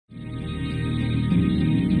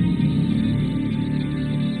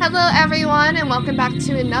Hello everyone and welcome back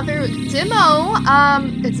to another demo.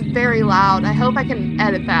 It's very loud. I hope I can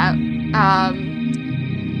edit that.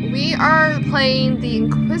 We are playing the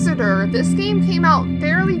Inquisitor. This game came out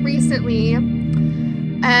fairly recently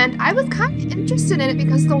and I was kind of interested in it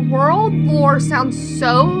because the world lore sounds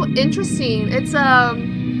so interesting. It's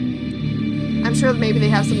I'm sure maybe they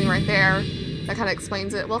have something right there that kind of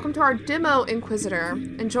explains it. Welcome to our demo, Inquisitor.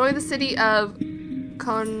 Enjoy the city of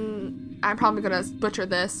I'm probably gonna butcher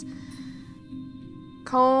this.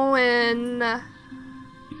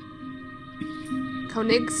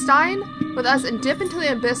 Koenigstein with us and dip into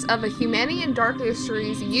the abyss of a humanity and dark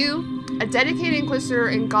histories you, a dedicated Inquisitor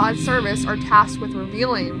in God's service, are tasked with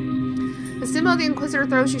revealing. The symbol of the Inquisitor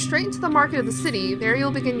throws you straight into the market of the city. There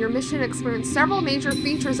you'll begin your mission and experience several major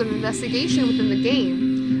features of investigation within the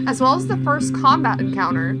game, as well as the first combat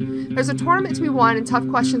encounter. There's a tournament to be won and tough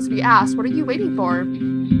questions to be asked. What are you waiting for?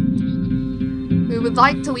 We would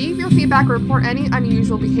like to leave your feedback or report any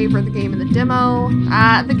unusual behavior of the game in the demo.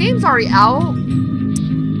 The game's already out.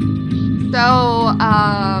 So,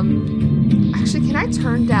 actually, can I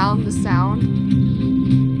turn down the sound?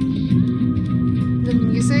 The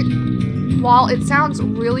music, while it sounds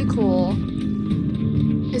really cool,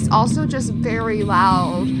 it's also just very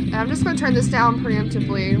loud. And I'm just going to turn this down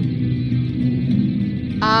preemptively.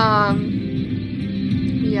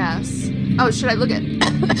 Yes. Oh, should I look at...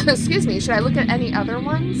 Excuse me, should I look at any other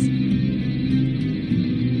ones?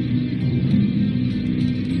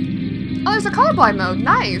 Oh, there's a colorblind mode.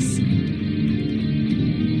 Nice.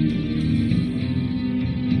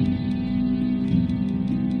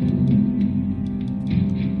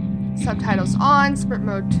 Subtitles on, sprint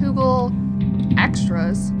mode toggle,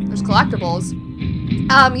 extras. There's collectibles.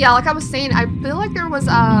 Yeah, like I was saying, I feel like there was,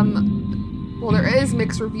 well, there is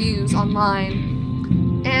mixed reviews online.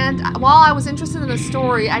 And while I was interested in the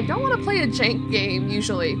story, I don't want to play a jank game,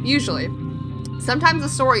 usually. Sometimes the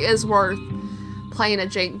story is worth playing a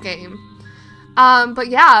jank game. But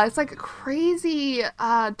yeah, it's like a crazy,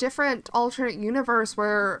 different alternate universe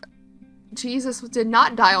where Jesus did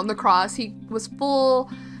not die on the cross. He was well,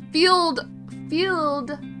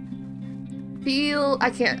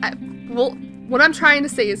 what I'm trying to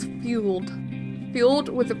say is fueled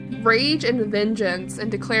with rage and vengeance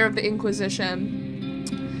and declare the Inquisition.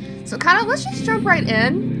 So let's just jump right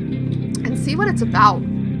in and see what it's about.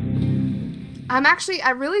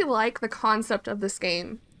 I really like the concept of this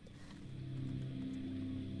game.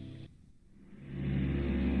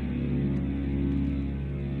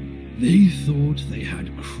 They thought they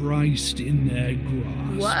had Christ in their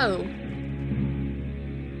grasp. Whoa.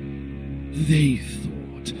 They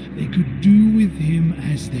thought they could do with him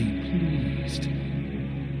as they pleased.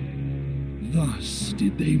 Thus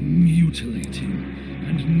did they mutilate him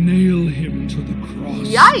and nail him to the cross.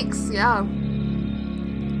 Yikes, yeah.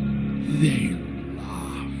 They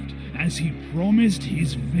laughed as he promised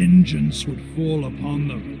his vengeance would fall upon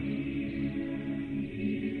them.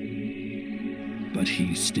 But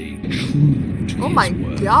he stayed true to his words. Oh my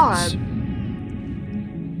God.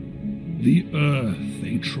 The earth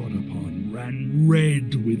they trod upon ran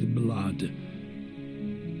red with blood.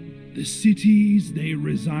 The cities they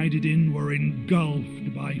resided in were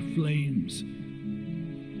engulfed by flames.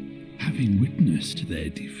 Having witnessed their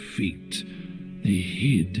defeat, they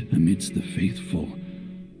hid amidst the faithful.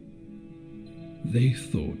 They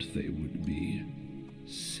thought they would be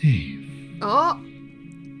safe. Oh.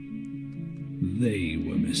 They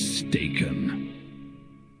were mistaken.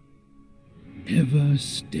 Ever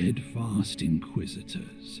steadfast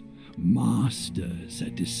Inquisitors, masters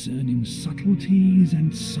at discerning subtleties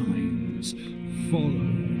and signs,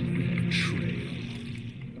 followed their trail.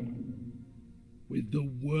 With the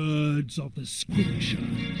words of the scripture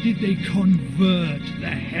did they convert the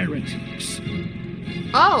heretics.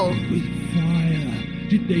 Oh. With fire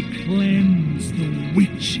did they cleanse the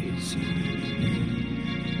witches.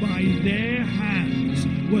 By their hands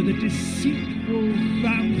were the deceitful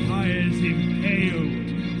vampires impaled.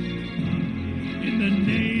 In the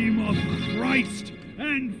name of Christ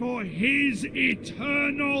and for his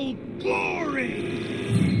eternal glory.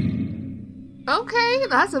 Okay,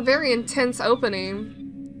 that's a very intense opening.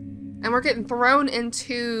 And we're getting thrown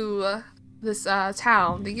into this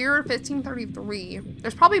town, the year 1533.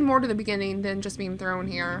 There's probably more to the beginning than just being thrown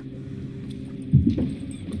here.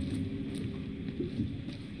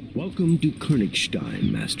 Welcome to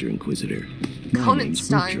Koenigstein, Master Inquisitor. My name's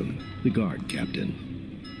Bertram, the guard captain.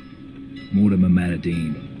 Mordimer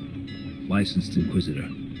Madderdin, licensed Inquisitor,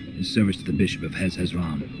 in service to the Bishop of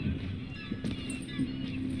Hez-Hezron.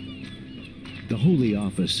 The Holy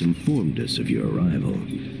Office informed us of your arrival.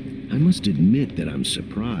 I'm must admit that I'm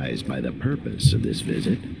surprised by the purpose of this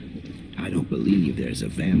visit. I don't believe there's a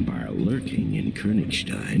vampire lurking in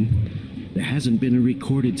Koenigstein. There hasn't been a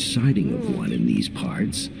recorded sighting of one in these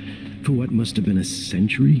parts for what must have been a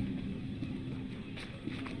century.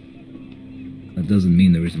 That doesn't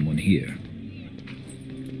mean there isn't one here.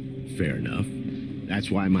 Fair enough. That's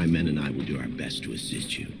why my men and I will do our best to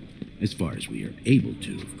assist you. As far as we are able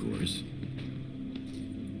to, of course.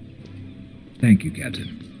 Thank you,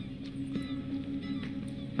 Captain.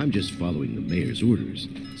 I'm just following the mayor's orders,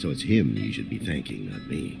 so it's him you should be thanking, not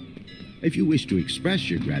me. If you wish to express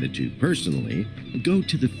your gratitude personally, go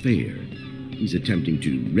to the fair. He's attempting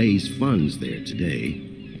to raise funds there today.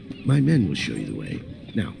 My men will show you the way.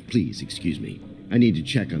 Now, please, excuse me. I need to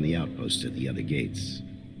check on the outposts at the other gates.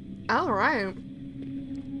 All right.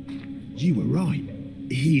 You were right.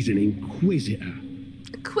 He's an Inquisitor.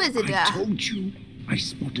 Inquisitor. I told you. I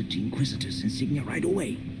spotted the Inquisitors insignia right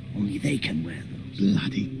away. Only they can wear those.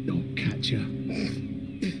 Bloody dog catcher.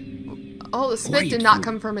 Oh, the spit did not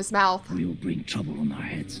come from his mouth. We will bring trouble on our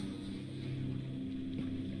heads.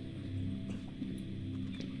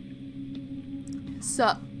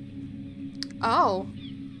 So. Oh.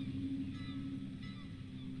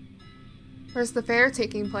 Where's the fair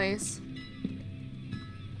taking place?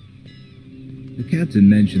 The captain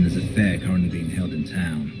mentioned there's a fair currently being held in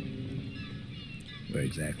town. Where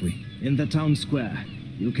exactly? In the town square.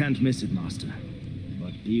 You can't miss it, Master.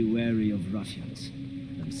 But be wary of ruffians.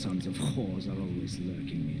 Them sons of whores are always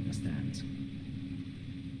lurking in the stands.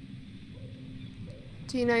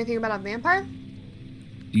 Do you know anything about a vampire?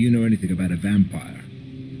 Do you know anything about a vampire?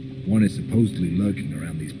 One is supposedly lurking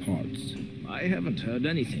around these parts. I haven't heard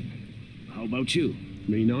anything. How about you?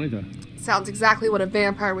 Me neither. Sounds exactly what a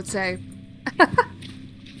vampire would say.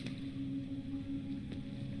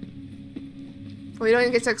 We don't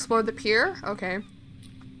even get to explore the pier? Okay.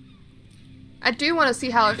 I do want to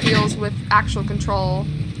see how it feels with actual control.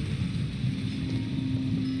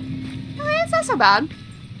 Okay, it's not so bad.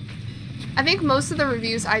 I think most of the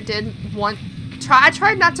reviews I did want... I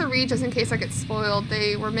tried not to read just in case I get spoiled.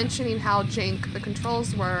 They were mentioning how jank the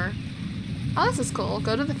controls were. Oh, this is cool.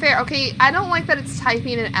 Go to the fair. Okay, I don't like that it's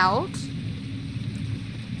typing it out.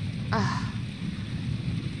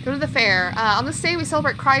 Go to the fair. On this day, we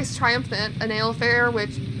celebrate Christ triumphant, an ale fair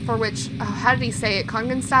for which, how did he say it?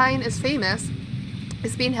 Koenigstein is famous.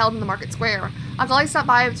 Is being held in the market square. I'm glad I stopped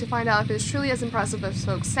by to find out if it is truly as impressive as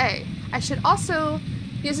folks say. I should also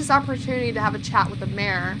use this opportunity to have a chat with the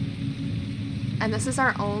mayor. And this is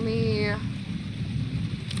our only...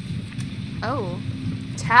 Oh.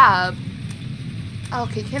 Tab.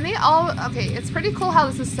 Okay, can they all... Okay, it's pretty cool how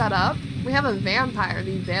this is set up. We have a vampire,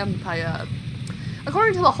 the vampire.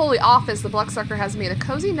 According to the Holy Office, the Bloodsucker has made a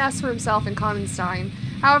cozy nest for himself in Koenigstein.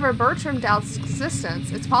 However, Bertram doubts its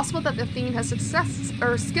existence. It's possible that the fiend has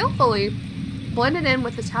skillfully blended in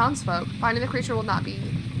with the townsfolk. Finding the creature will not be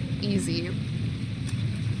easy.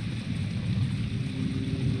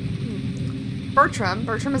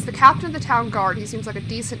 Bertram is the captain of the town guard. He seems like a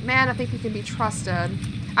decent man. I think he can be trusted.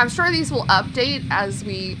 I'm sure these will update as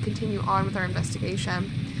we continue on with our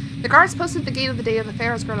investigation. The guards posted at the gate of the day of the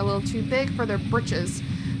fair has grown a little too big for their britches.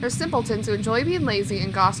 They're simpletons who enjoy being lazy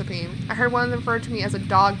and gossiping. I heard one of them refer to me as a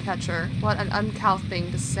dog catcher. What an uncouth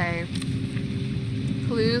thing to say.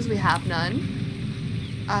 Clues, we have none.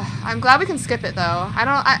 I'm glad we can skip it though.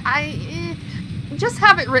 I just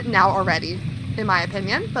have it written out already, in my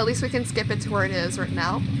opinion. But at least we can skip it to where it is written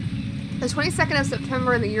out. The 22nd of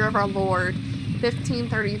September in the year of our Lord,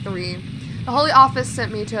 1533. The Holy Office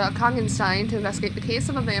sent me to Koenigstein to investigate the case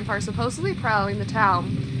of a vampire supposedly prowling the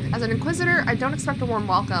town. As an Inquisitor, I don't expect a warm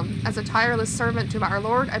welcome. As a tireless servant to our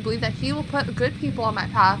Lord, I believe that He will put good people on my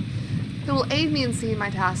path who will aid me in seeing my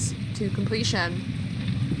task to completion.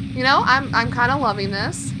 You know, I'm kind of loving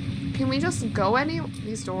this. Can we just go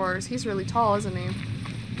these doors? He's really tall, isn't he?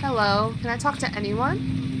 Hello. Can I talk to anyone?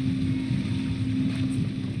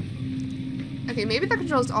 Okay, maybe the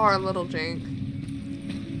controls are a little jank.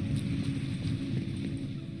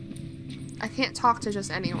 I can't talk to just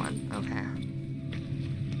anyone. Okay.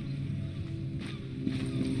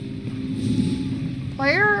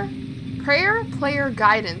 Player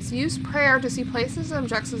guidance. Use prayer to see places and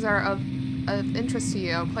objects that are of interest to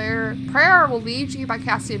you. Prayer will lead you by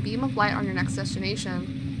casting a beam of light on your next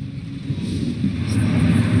destination.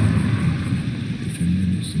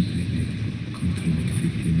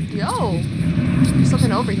 Yo! There's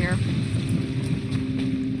something over here.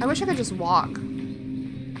 I wish I could just walk.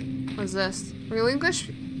 What is this?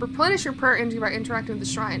 Replenish your prayer energy by interacting with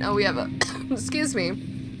the shrine. Oh, we have a... excuse me.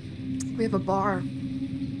 We have a bar.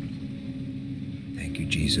 Thank you,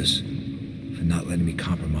 Jesus, for and not letting me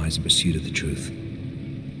compromise in pursuit of the truth.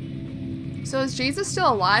 So is Jesus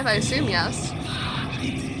still alive? I assume yes.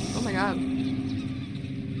 Oh my god.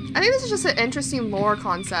 I think this is just an interesting lore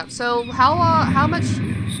concept. So how much...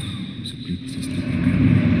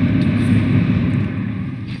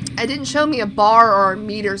 It didn't show me a bar or a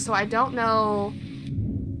meter, so I don't know...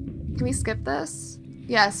 Can we skip this?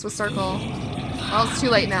 Yes, with circle. Well, it's too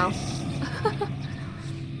late now.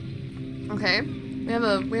 Okay.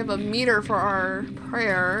 We have a meter for our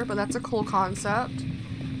prayer, but that's a cool concept.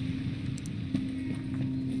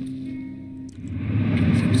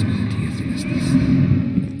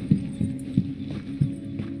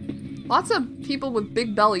 Lots of people with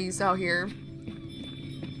big bellies out here.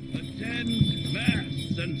 Attend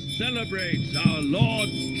Mass and celebrate our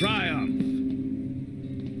Lord's triumph.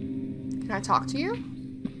 Can I talk to you?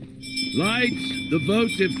 Light the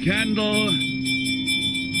votive candle.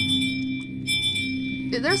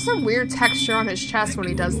 There's some weird texture on his chest when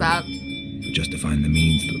he does that. For justifying the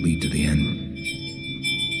means that lead to the end.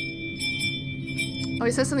 Oh,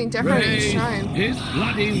 he says something different each Praise time. his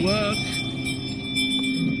bloody work.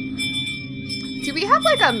 Do we have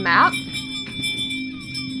like a map?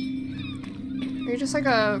 Are you just like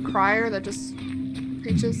a crier that just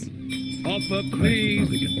preaches? Offer praise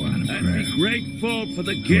and be grateful for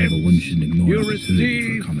the gift However, one shouldn't ignore you the opportunity for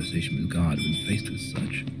receive. a conversation with God when faced with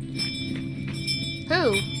such. Who?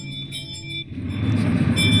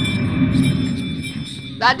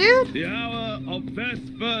 That dude? The hour of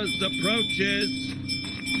Vespers approaches.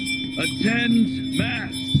 Attend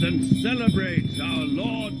Mass and celebrate our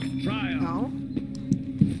Lord's triumph. No.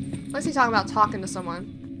 What's he talking about talking to someone?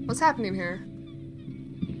 What's happening here?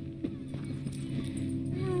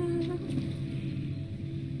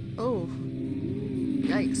 Oh.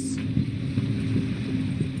 Yikes.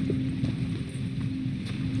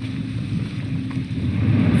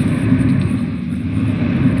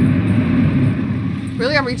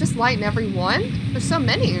 Really? Are we just lighting every one? There's so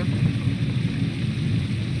many.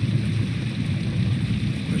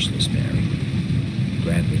 Merciless Mary,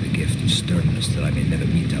 grant me the gift of sternness that I may never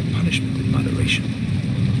mete out punishment with moderation.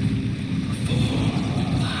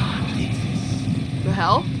 The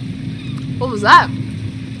hell? What was that?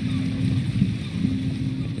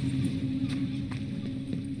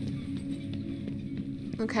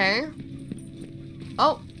 Okay.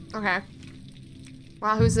 Oh, okay.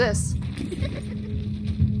 Wow, who's this?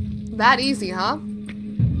 That easy, huh?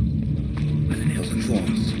 By the nails and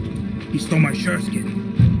claws. He stole my sherskin.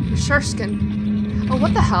 Sherskin. Oh,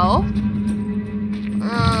 what the hell?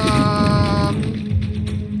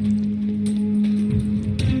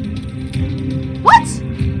 What?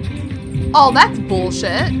 Oh, that's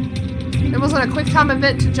bullshit. There wasn't a quick time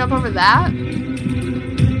event to jump over that?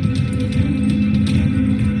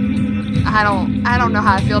 I don't know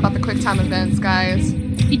how I feel about the quick time events, guys.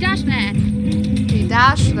 He dashed there. He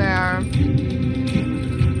dashed there.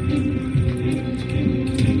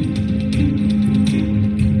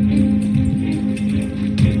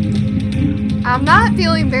 I'm not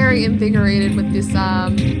feeling very invigorated with this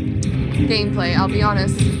gameplay, I'll be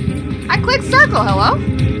honest. I clicked circle, hello?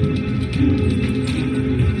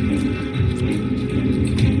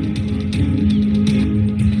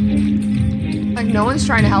 Like, no one's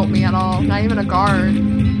trying to help me at all, not even a guard.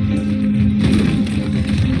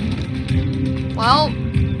 Well,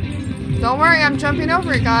 don't worry, I'm jumping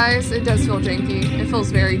over it, guys. It does feel janky. It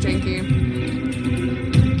feels very janky.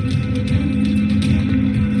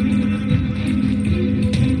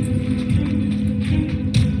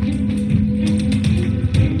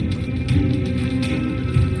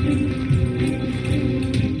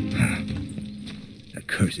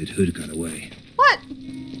 Cursed hood got away. What?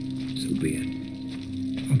 So be it.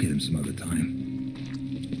 I'll get him some other time.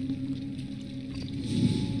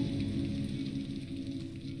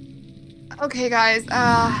 Okay, guys.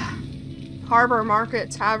 Harbor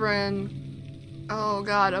Market Tavern. Oh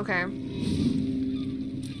god, okay.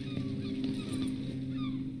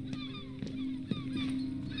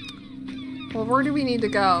 Well, where do we need to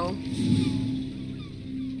go?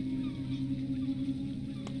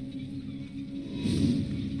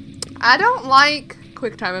 I don't like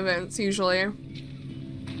QuickTime events, usually.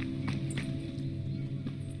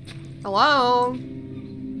 Hello?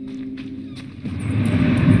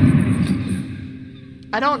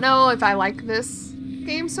 I don't know if I like this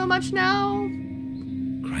game so much now.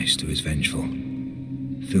 Christ, who is vengeful.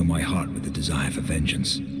 Fill my heart with the desire for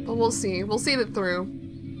vengeance. But we'll see. We'll see it through.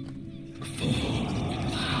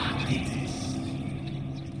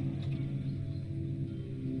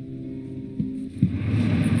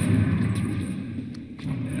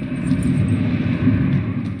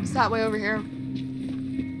 It's that way over here.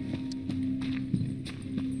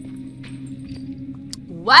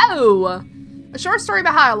 Whoa! A short story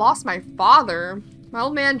about how I lost my father. My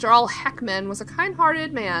old man, Jarl Heckman, was a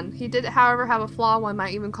kind-hearted man. He did, however, have a flaw one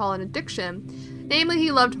might even call an addiction. Namely,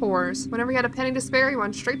 he loved whores. Whenever he had a penny to spare, he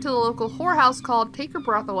went straight to the local whorehouse called Take Your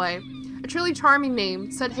Breath Away. A truly charming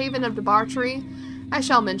name, said haven of debauchery, I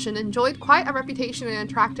shall mention, enjoyed quite a reputation and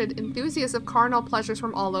attracted enthusiasts of carnal pleasures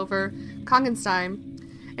from all over Koenigstein.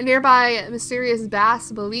 A nearby mysterious bass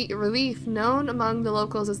relief, known among the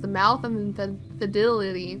locals as the Mouth of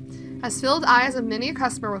Infidelity, has filled eyes of many a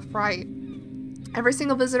customer with fright. Every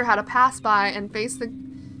single visitor had to pass by and face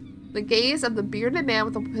the gaze of the bearded man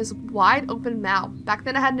with his wide open mouth. Back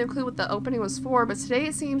then I had no clue what the opening was for, but today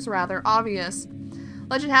it seems rather obvious.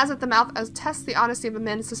 Legend has it the mouth attests the honesty of a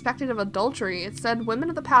man suspected of adultery. It said women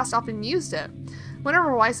of the past often used it. Whenever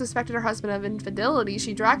a wife suspected her husband of infidelity,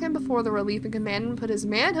 she dragged him before the relief and commanded him to put his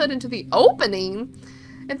manhood into the opening.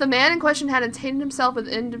 If the man in question had attainted himself with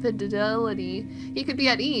infidelity, he could be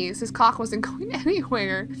at ease. His cock wasn't going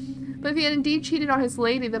anywhere. But if he had indeed cheated on his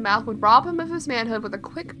lady, the mouth would rob him of his manhood with a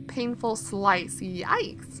quick, painful slice.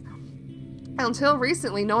 Yikes. And until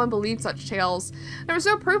recently, no one believed such tales. There was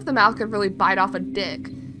no proof the mouth could really bite off a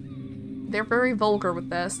dick. They're very vulgar with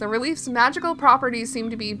this. The relief's magical properties seem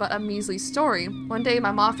to be but a measly story. One day,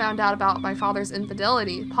 my mom found out about my father's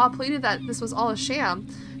infidelity. Pa pleaded that this was all a sham.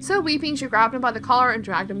 So weeping, she grabbed him by the collar and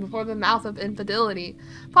dragged him before the mouth of infidelity.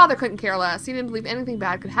 Father couldn't care less. He didn't believe anything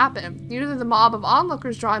bad could happen. Neither did the mob of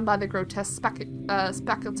onlookers drawn by the grotesque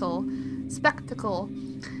spectacle.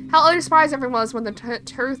 How utterly surprised everyone was when the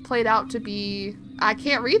truth played out to be... I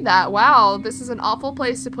can't read that. Wow, this is an awful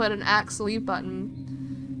place to put an Axe leave button.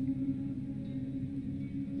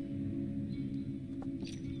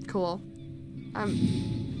 Cool. The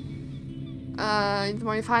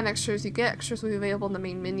more you find extras you get, extras will be available in the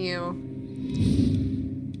main menu.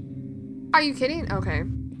 Are you kidding? Okay,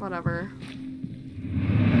 whatever.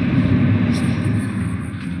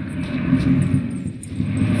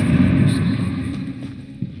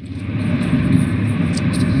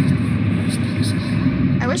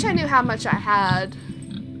 I wish I knew how much I had.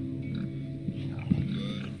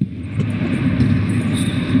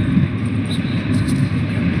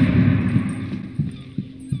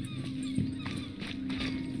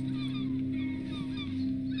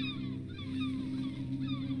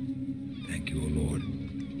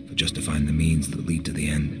 Justifying the means that lead to the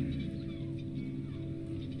end.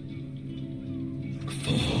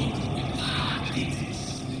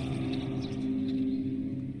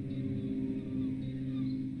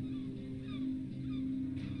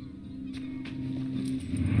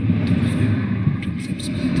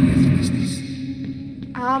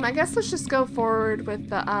 I guess let's just go forward with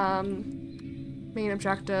the main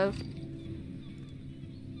objective.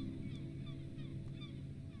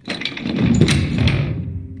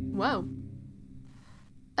 Whoa.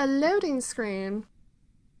 A loading screen.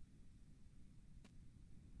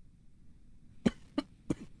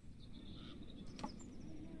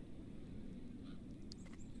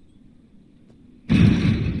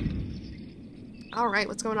 Alright,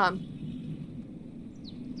 what's going on?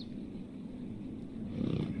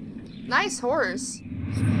 Nice horse.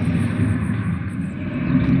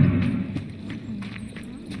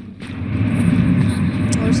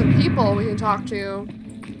 There's some people we can talk to.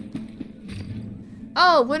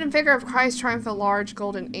 Oh, wooden figure of Christ triumph, a large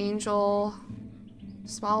golden angel.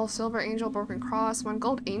 Small silver angel, broken cross, one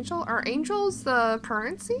gold angel. Are angels the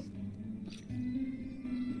currency?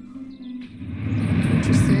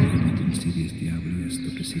 Interesting.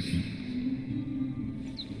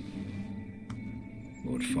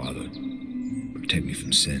 Lord Father, protect me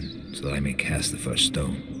from sin, so that I may cast the first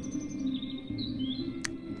stone.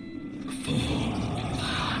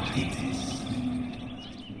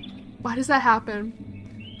 Why does that happen?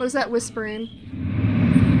 What is that whispering?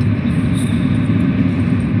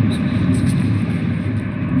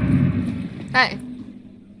 Hey.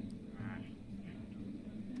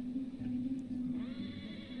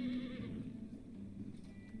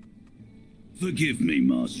 Forgive me,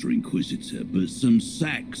 Master Inquisitor, but some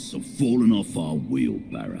sacks have fallen off our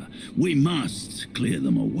wheelbarrow. We must clear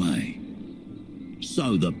them away.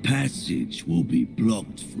 So the passage will be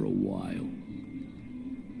blocked for a while.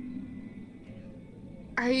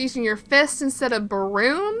 Are you using your fists instead of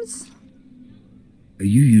brooms? Are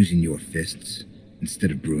you using your fists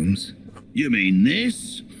instead of brooms? You mean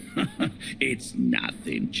this? It's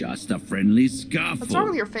nothing, just a friendly scuffle. What's wrong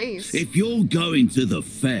with your face? If you're going to the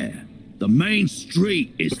fair, the main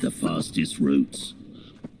street is the fastest route.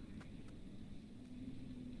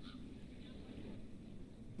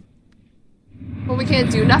 Well, we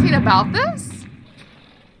can't do nothing about this?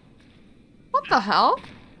 What the hell?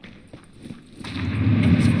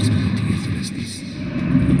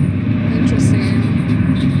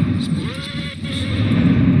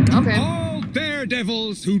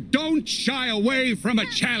 daredevils who don't shy away from a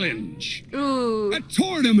challenge. Ooh. A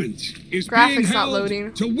tournament is Graphics being not held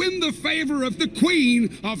loading. to win the favor of the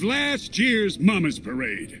queen of last year's Mama's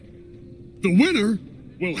Parade. The winner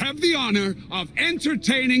will have the honor of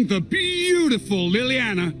entertaining the beautiful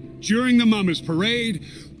Liliana during the Mama's Parade,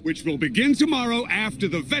 which will begin tomorrow after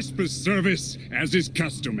the Vespers service, as is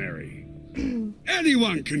customary.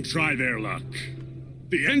 Anyone can try their luck.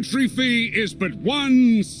 The entry fee is but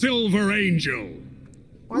 1 silver angel.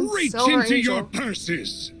 Reach into your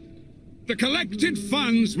purses. The collected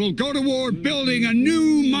funds will go toward building a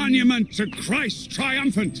new monument to Christ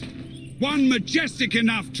Triumphant. One majestic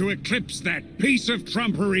enough to eclipse that piece of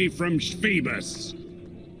trumpery from Phoebus.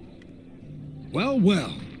 Well,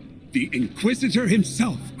 well. The Inquisitor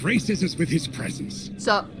himself graces us with his presence.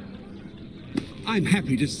 Sup? I'm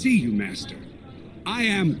happy to see you, Master. I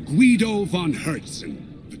am Guido von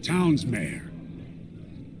Hertzen, the town's mayor.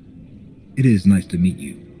 It is nice to meet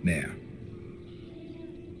you, Mayor.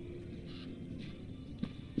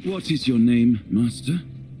 What is your name, Master?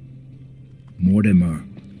 Mordimer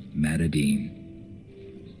Madderdin.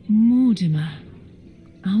 Mordimer.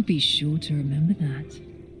 I'll be sure to remember that.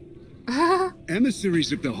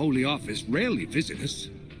 Emissaries of the Holy Office rarely visit us.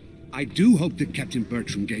 I do hope that Captain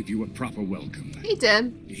Bertram gave you a proper welcome. He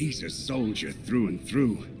did. He's a soldier through and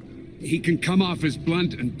through. He can come off as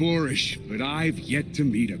blunt and boorish, but I've yet to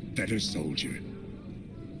meet a better soldier.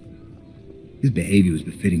 His behavior was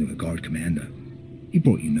befitting of a guard commander. He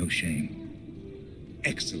brought you no shame.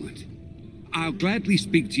 Excellent. I'll gladly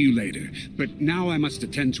speak to you later, but now I must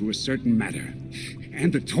attend to a certain matter.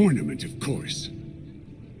 And the tournament, of course.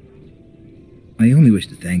 I only wish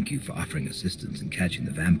to thank you for offering assistance in catching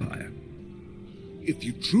the vampire. If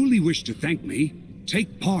you truly wish to thank me,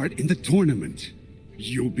 take part in the tournament.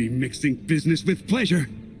 You'll be mixing business with pleasure.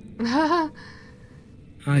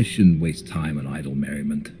 I shouldn't waste time on idle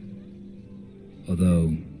merriment.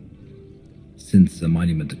 Although, since the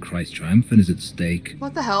monument to Christ Triumphant is at stake...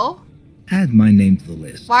 What the hell? Add my name to the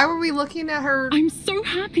list. Why were we looking at her? I'm so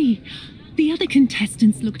happy. The other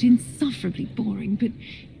contestants looked insufferably boring, but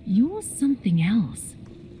you're something else.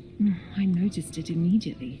 I noticed it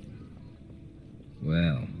immediately.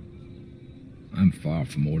 Well, I'm far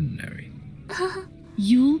from ordinary.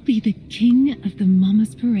 You'll be the king of the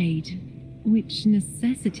Mama's Parade, which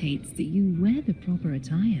necessitates that you wear the proper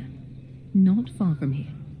attire. Not far from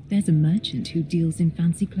here, there's a merchant who deals in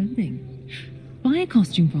fancy clothing. Buy a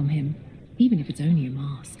costume from him, even if it's only a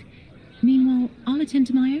mask. Meanwhile, I'll attend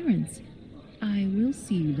to my errands. I will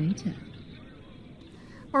see you later.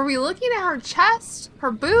 Were we looking at her chest, her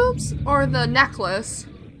boobs, or the necklace?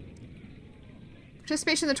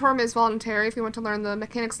 Participation in the tournament is voluntary. If you want to learn the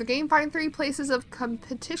mechanics of the game, find 3 places of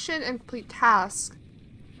competition and complete tasks.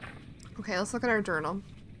 Okay, let's look at our journal.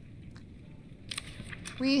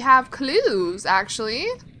 We have clues, actually.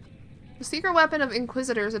 The secret weapon of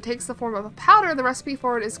Inquisitors, it takes the form of a powder. The recipe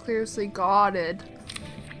for it is clearly guarded.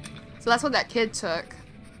 So that's what that kid took.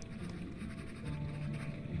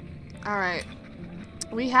 Alright.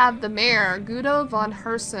 We have the mayor, Guido von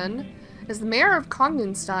Herzen, is the mayor of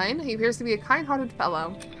Koenigstein. He appears to be a kind-hearted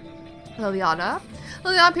fellow. Liliana.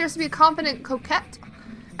 Liliana appears to be a confident coquette,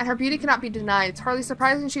 and her beauty cannot be denied. It's hardly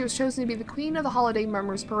surprising she was chosen to be the queen of the holiday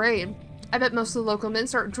Murmurs Parade. I bet most of the local men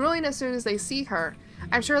start drooling as soon as they see her.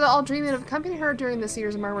 I'm sure they're all dreaming of accompanying her during this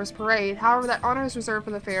year's Murmurs Parade. However, that honor is reserved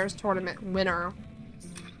for the fair's tournament winner.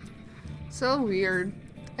 So weird.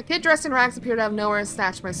 A kid dressed in rags appeared out of nowhere and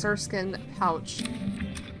snatched my surfskin pouch.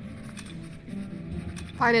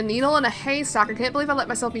 Find a needle in a haystack. I can't believe I let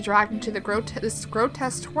myself be dragged into this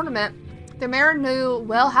grotesque tournament. The mayor knew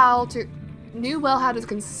well how to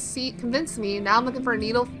convince me. Now I'm looking for a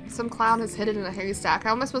needle some clown has hidden in a haystack.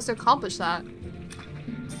 How am I supposed to accomplish that?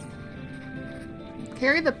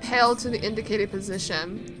 Carry the pail to the indicated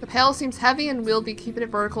position. The pail seems heavy and wieldy. Keeping it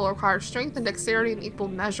vertical requires strength and dexterity in equal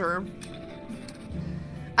measure.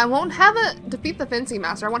 I won't have it defeat the fencing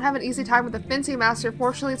master. I won't have an easy time with the fencing master.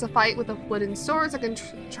 Fortunately, it's a fight with the wooden swords. I can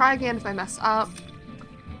try again if I mess up.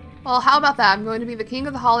 Well, how about that? I'm going to be the king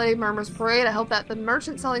of the holiday Murmurs Parade. I hope that the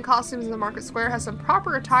merchant selling costumes in the market square has some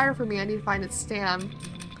proper attire for me. I need to find its stand.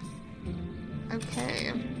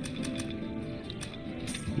 Okay.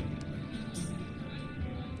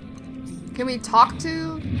 Can we talk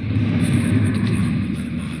to...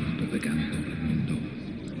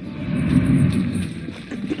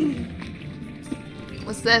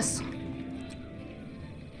 What's this?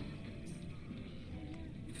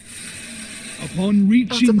 Upon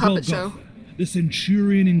reaching puppet Golgotha, show. the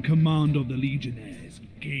centurion in command of the legionnaires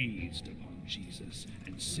gazed upon Jesus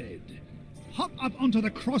and said, "Hop up onto the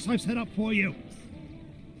cross I've set up for you."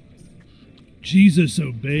 Jesus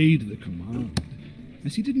obeyed the command,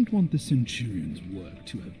 as he didn't want the centurion's work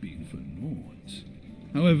to have been for naught.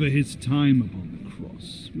 However, his time upon the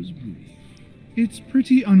cross was brief. It's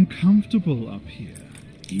pretty uncomfortable up here.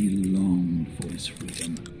 He longed for his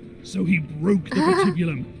freedom, so he broke the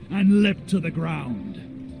patibulum and leapt to the ground.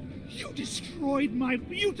 You destroyed my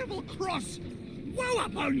beautiful cross! Woe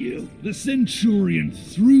upon you! The centurion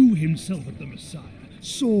threw himself at the Messiah,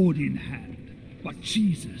 sword in hand, but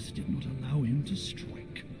Jesus did not allow him to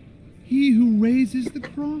strike. He who raises the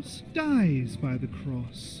cross dies by the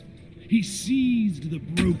cross. He seized the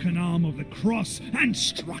broken arm of the cross and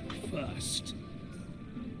struck first.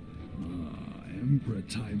 Emperor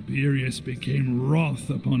Tiberius became wroth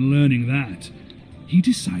upon learning that. He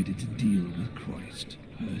decided to deal with Christ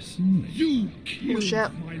personally. You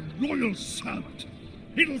killed my royal servant.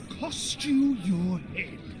 It'll cost you your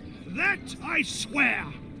head. That I swear.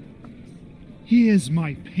 Here's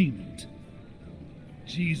my payment.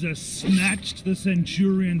 Jesus snatched the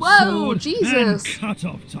centurion's sword and cut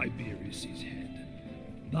off Tiberius's head,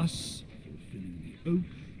 thus fulfilling the oath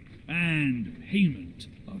and payment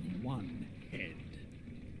of one head.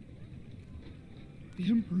 The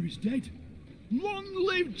Emperor is dead. Long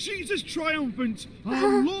live Jesus triumphant,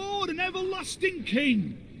 our Lord and everlasting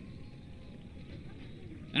King!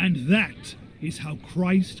 And that is how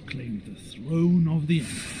Christ claimed the throne of the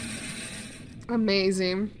Empire.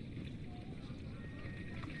 Amazing.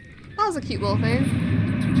 That was a cute little thing.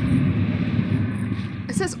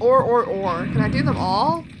 It says or. Can I do them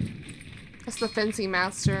all? That's the fencing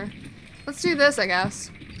master. Let's do this, I guess.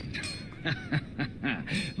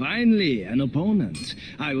 Finally, an opponent.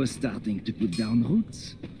 I was starting to put down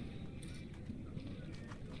roots.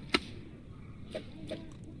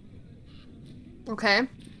 Okay.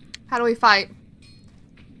 How do we fight?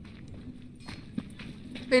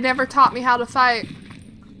 They never taught me how to fight.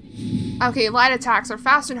 Okay, light attacks are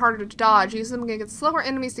fast and harder to dodge. Use them against slower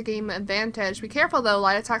enemies to gain an advantage. Be careful though,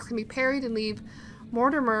 light attacks can be parried and leave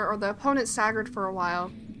Mordimer or the opponent staggered for a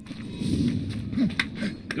while.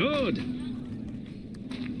 Good.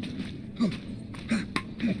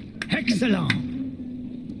 Excellent.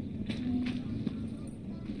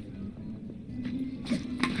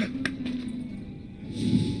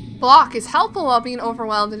 Block is helpful while being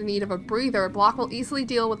overwhelmed and in need of a breather. Block will easily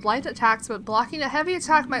deal with light attacks, but blocking a heavy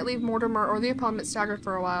attack might leave Mortimer or the opponent staggered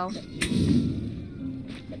for a while.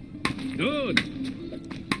 Good.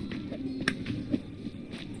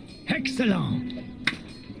 Excellent.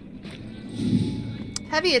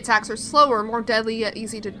 Heavy attacks are slower, more deadly, yet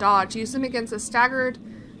easy to dodge. Use them against a staggered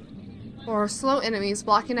or slow enemies.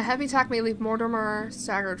 Blocking a heavy attack may leave Mortimer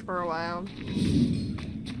staggered for a while.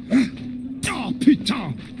 Oh,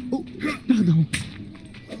 putain! Oh, pardon.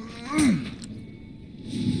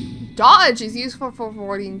 Dodge is useful for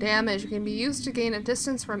avoiding damage. It can be used to gain a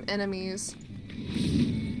distance from enemies.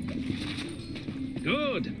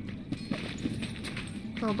 Good.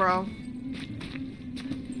 Oh, bro.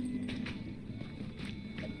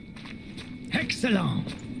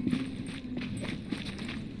 Excellent.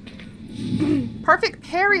 Perfect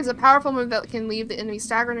parry is a powerful move that can leave the enemy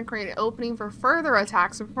staggered and create an opening for further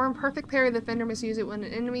attacks. To perform perfect parry, the defender must use it when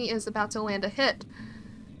an enemy is about to land a hit.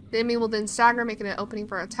 The enemy will then stagger, making an opening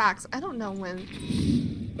for attacks. I don't know when.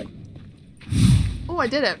 Oh, I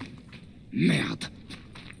did it. Merde.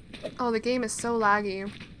 Oh, the game is so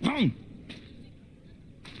laggy. Wrong.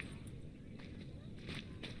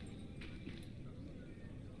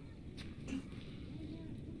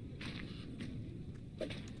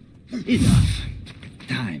 Enough.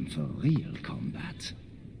 Time for real combat.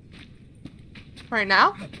 Right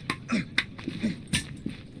now?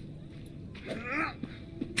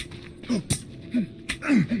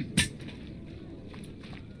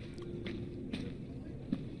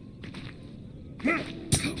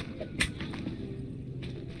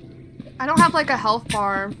 I don't have like a health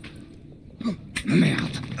bar.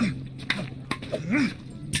 Merde.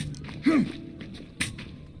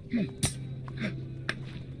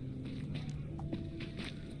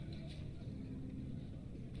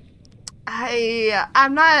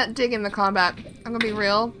 I'm not digging the combat. I'm gonna be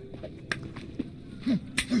real.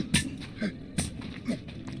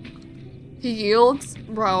 He yields?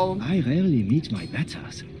 Bro. I rarely meet my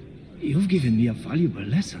betters. You've given me a valuable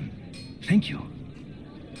lesson. Thank you.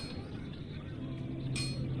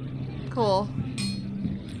 Cool.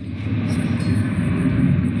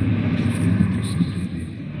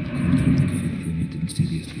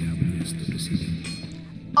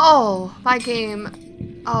 Oh, my game.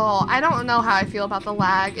 Oh, I don't know how I feel about the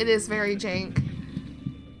lag. It is very jank.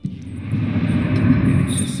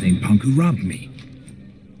 It's the same punk who robbed me.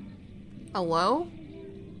 Hello?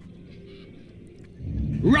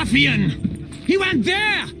 Ruffian! He went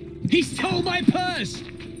there! He stole my purse!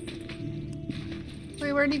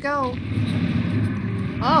 Wait, where'd he go?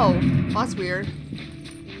 Oh, well, that's weird.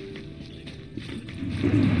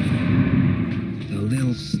 The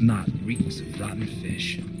little snot reeks of rotten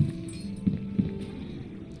fish.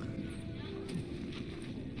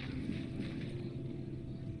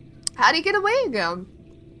 How'd he get away again?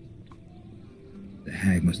 The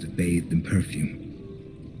hag must have bathed in perfume.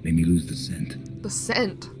 Made me lose the scent. The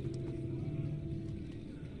scent.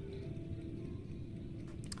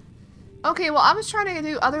 Okay, well, I was trying to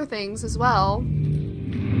do other things as well.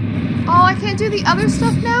 Oh, I can't do the other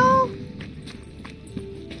stuff now?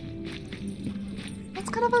 That's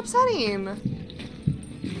kind of upsetting.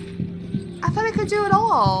 I thought I could do it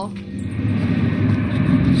all.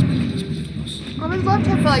 I would love to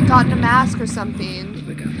have, like, gotten a mask or something.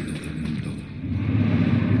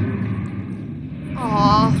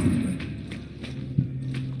 Aww.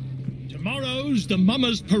 Tomorrow's the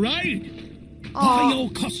Mama's Parade. Buy your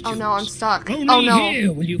costumes. Oh no, I'm stuck. Only oh no.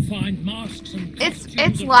 Here will you find masks and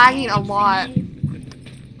It's lagging a lot.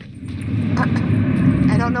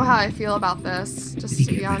 I don't know how I feel about this, just to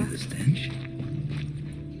be honest.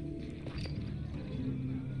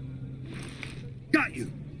 Got you.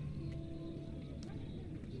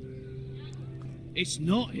 It's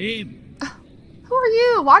not him. Who are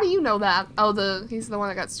you? Why do you know that? Oh, he's the one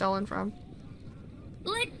that got stolen from.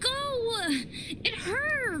 Let go! It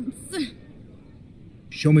hurts!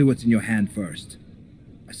 Show me what's in your hand first.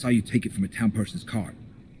 I saw you take it from a town person's cart.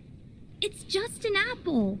 It's just an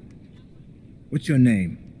apple. What's your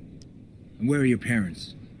name? And where are your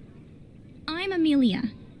parents? I'm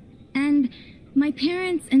Amelia. And my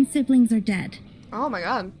parents and siblings are dead. Oh my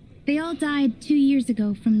god. They all died 2 years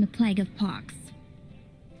ago from the plague of pox.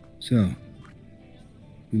 So,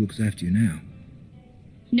 who looks after you now?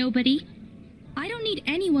 Nobody. I don't need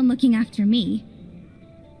anyone looking after me.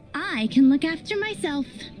 I can look after myself.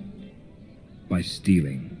 By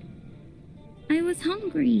stealing. I was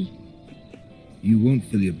hungry. You won't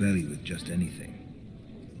fill your belly with just anything.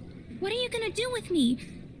 What are you gonna do with me?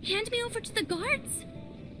 Hand me over to the guards?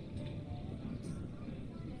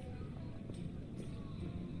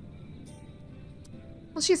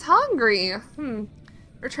 Well, she's hungry.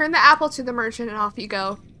 Return the apple to the merchant and off you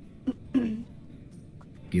go.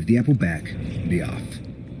 Give the apple back and be off.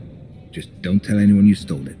 Just don't tell anyone you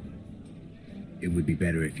stole it. It would be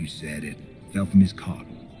better if you said it fell from his cart.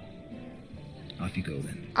 Off you go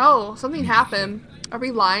then. Oh, something happened. Are we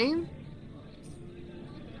lying?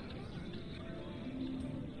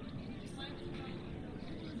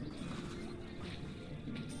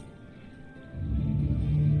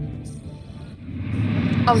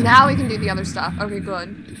 Oh, now we can do the other stuff. Okay,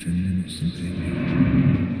 good.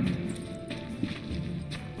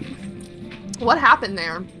 What happened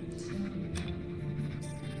there?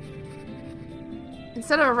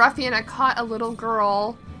 Instead of a ruffian, I caught a little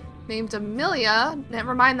girl named Amelia.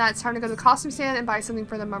 Never mind that. It's time to go to the costume stand and buy something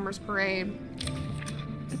for the Mummers Parade.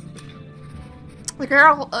 A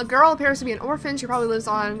girl appears to be an orphan. She probably lives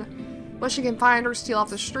on what she can find or steal off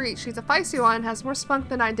the street. She's a feisty one and has more spunk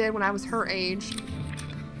than I did when I was her age.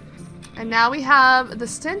 And now we have the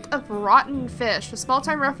stint of rotten fish. The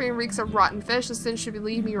small-time ruffian reeks of rotten fish. The stint should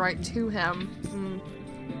lead me right to him.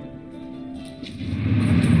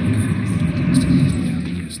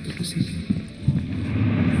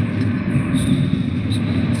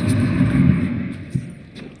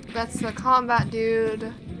 That's the combat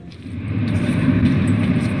dude.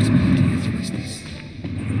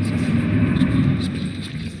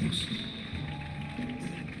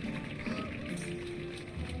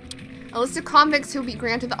 A list of convicts who will be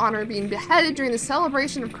granted the honor of being beheaded during the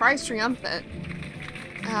celebration of Christ Triumphant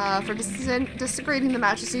for desecrating the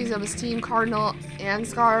majesties of esteemed Cardinal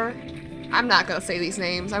Ansgar. I'm not going to say these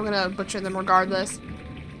names. I'm going to butcher them regardless.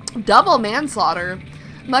 Double manslaughter.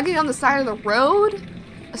 Mugging on the side of the road.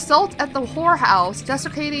 Assault at the whorehouse.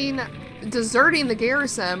 Deserting the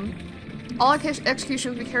garrison. All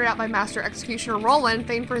executions will be carried out by Master Executioner Roland,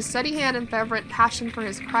 famed for his steady hand and fervent passion for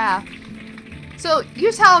his craft. So,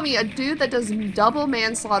 you tell me a dude that does double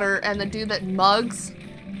manslaughter and the dude that mugs,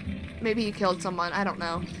 maybe he killed someone, I don't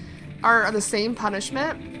know, are the same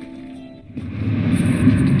punishment?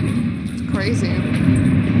 It's crazy.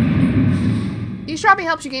 Eavesdropping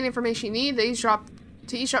helps you gain information you need. To eavesdrop,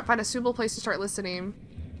 find a suitable place to start listening.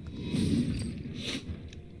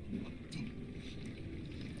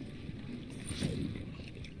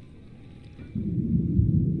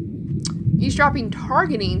 Eavesdropping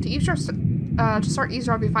targeting. To start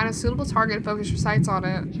eavesdropping, find a suitable target and focus your sights on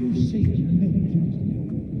it.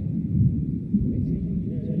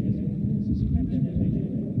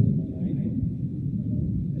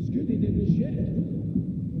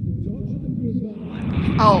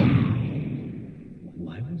 Oh.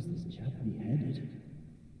 Why was this chap beheaded?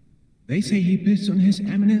 They say he pissed on His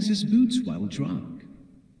Eminence's boots while drunk.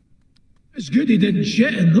 It's good he didn't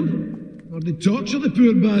shit in them, or they'd torture the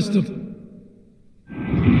poor bastard.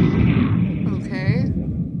 Okay.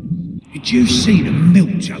 Did you see the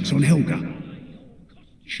milk jugs on Helga?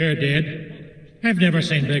 Sure did. I've never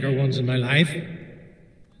seen bigger ones in my life.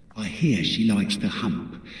 I hear she likes to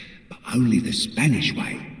hump, but only the Spanish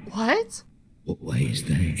way. What? What way is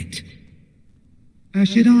that? How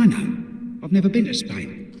should I know? I've never been to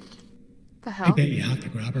Spain. The I hell? bet you have to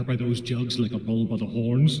grab her by those jugs like a bull by the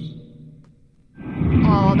horns.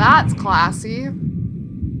 Oh, that's classy.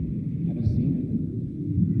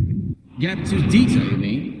 Gaptudito, you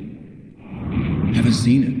mean? Haven't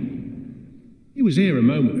seen him. He was here a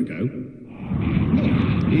moment ago.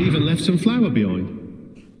 He even left some flour behind.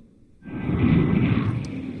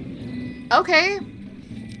 Okay.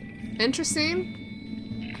 Interesting.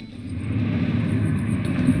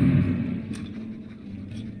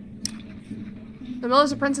 The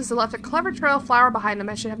miller's a princess who left a clever trail of flour behind him.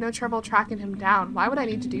 I should have no trouble tracking him down. Why would I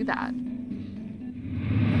need to do that?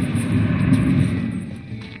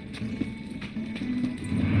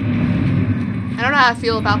 I don't know how I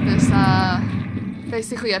feel about this,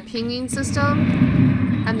 basically a pinging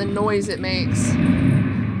system and the noise it makes.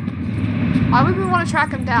 Why would we want to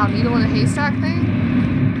track him down? Needle in a haystack thing?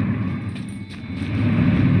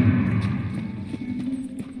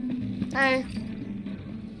 Hey.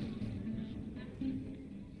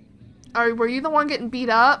 Oh, were you the one getting beat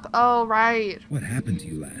up? Oh, right. What happened to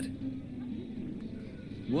you, lad?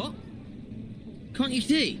 What? Can't you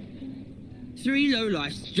see? 3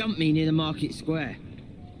 lowlifes jumped me near the market square.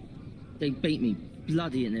 They beat me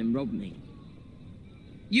bloody and then robbed me.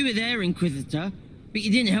 You were there, Inquisitor, but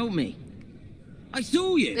you didn't help me. I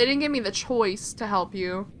saw you. They didn't give me the choice to help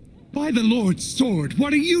you. By the Lord's sword,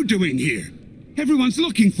 what are you doing here? Everyone's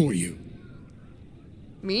looking for you.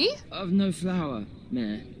 Me? I've no flour,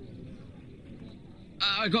 Mayor.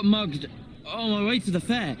 I got mugged on my way to the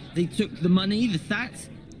fair. They took the money, the sacks.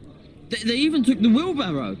 They even took the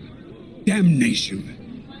wheelbarrow.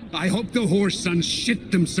 Damnation. I hope the whore sons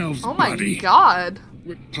shit themselves Oh my bloody. god.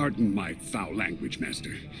 Pardon my foul language,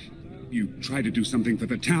 Master. You try to do something for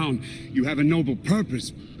the town. You have a noble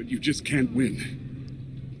purpose, but you just can't win.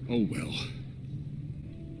 Oh well.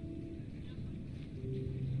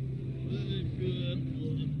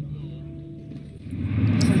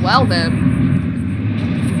 Well then.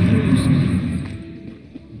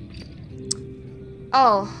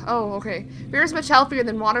 Oh, okay. Beer is much healthier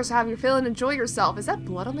than water, so have your fill and enjoy yourself. Is that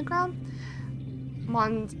blood on the ground?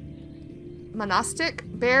 Monastic?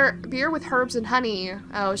 Beer with herbs and honey.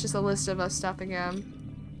 Oh, it's just a list of us stuff again.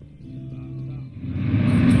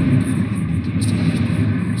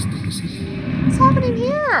 What's happening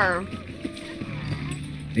here?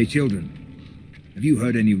 Hey, children. Have you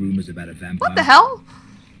heard any rumors about a vampire? What the hell?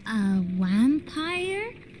 A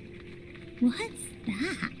vampire? What's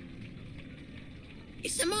that?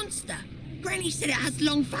 It's a monster. Granny said it has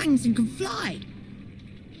long fangs and can fly.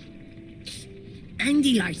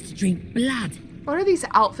 Andy likes to drink blood. What are these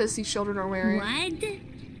outfits these children are wearing? Blood?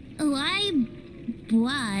 Why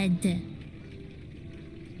blood?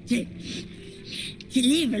 To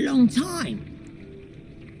live a long time.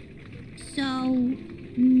 So,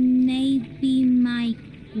 maybe my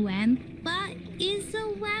grandpa is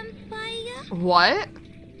a vampire? What?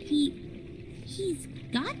 He's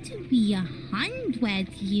got to be 100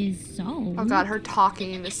 years old. Oh god, her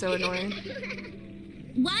talking is so annoying.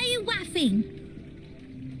 Why are you laughing?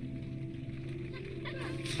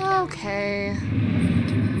 Okay.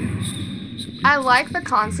 I like the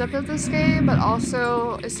concept of this game, but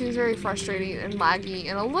also it seems very frustrating and laggy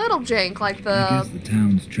and a little jank, like the... I guess the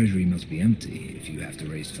town's treasury must be empty if you have to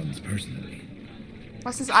raise funds personally.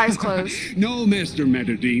 What's his eyes closed? No, Master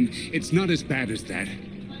Madderdin, it's not as bad as that.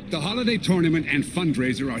 The holiday tournament and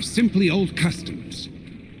fundraiser are simply old customs.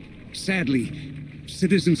 Sadly,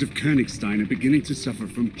 citizens of Koenigstein are beginning to suffer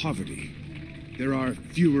from poverty. There are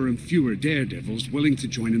fewer and fewer daredevils willing to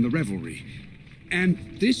join in the revelry. And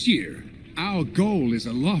this year, our goal is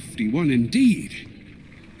a lofty one indeed.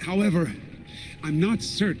 However, I'm not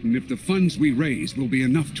certain if the funds we raise will be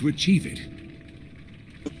enough to achieve it.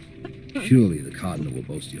 Surely the Cardinal will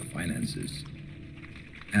boast your finances.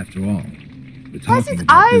 After all, we're Why is talking his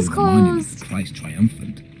about eyes building a monument closed? to Christ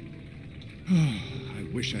triumphant. I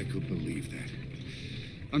wish I could believe that.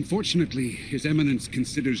 Unfortunately, His Eminence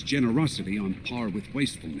considers generosity on par with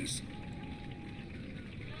wastefulness.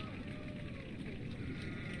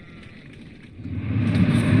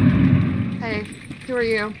 Hey, who are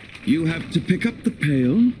you? You have to pick up the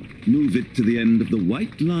pail, Move it to the end of the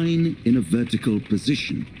white line in a vertical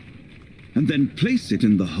position, and then place it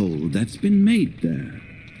in the hole that's been made there.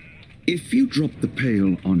 If you drop the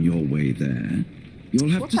pail on your way there,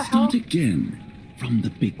 you'll have to start again from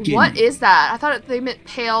the beginning. What is that? I thought they meant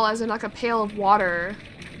pail as in like a pail of water.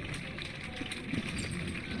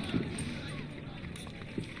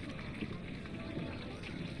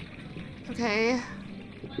 Okay.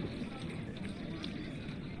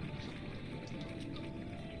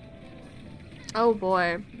 Oh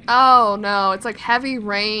boy. Oh no, it's like heavy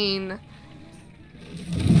rain.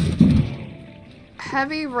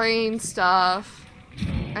 Heavy rain stuff.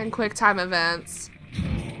 And quick time events.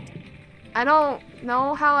 I don't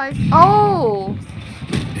know how I... Oh!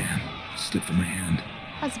 Damn, slipped from my hand.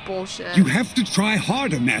 That's bullshit. You have to try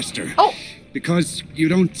harder, Master. Oh! Because you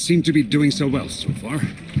don't seem to be doing so well so far.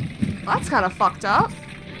 That's kind of fucked up.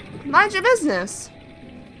 Mind your business.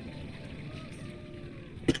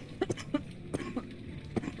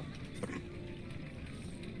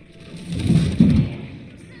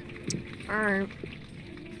 Alright.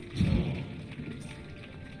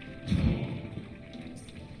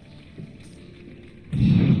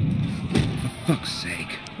 For fuck's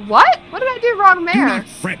sake. What? What did I do wrong there? Do not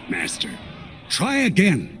fret, Master. Try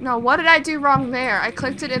again. No, what did I do wrong there? I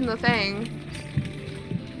clicked it in the thing.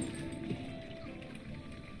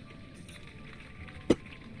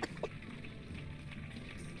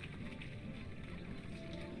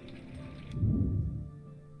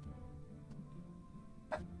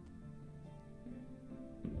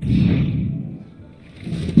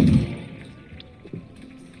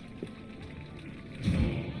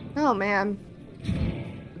 Oh man.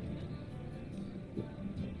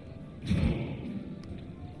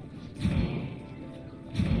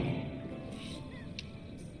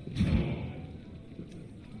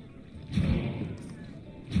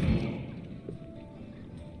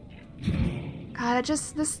 God, I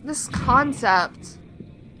just this concept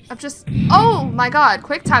of just, oh my god,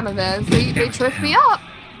 quick time events, they tripped me up.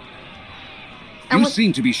 You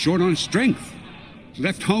seem to be short on strength.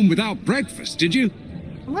 Left home without breakfast, did you?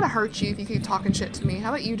 I'm gonna hurt you if you keep talking shit to me. How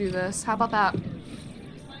about you do this? How about that?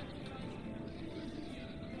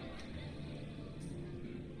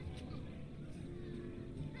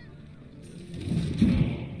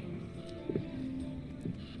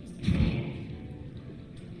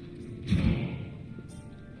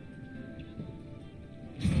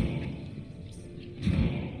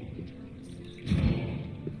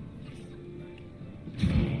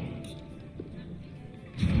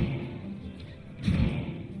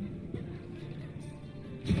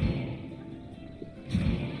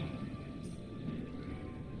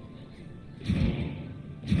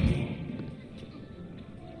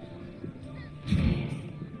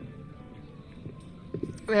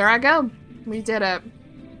 There I go. We did it.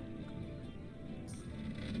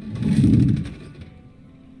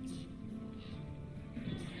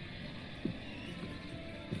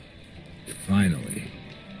 Finally.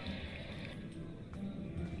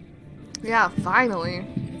 Yeah, finally.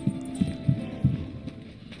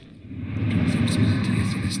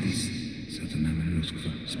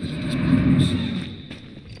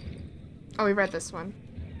 Oh, we read this one.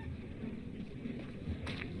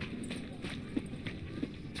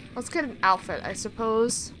 Let's get an outfit, I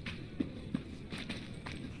suppose.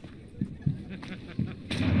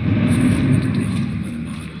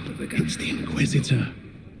 It's the Inquisitor.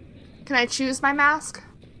 Can I choose my mask?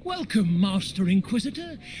 Welcome, Master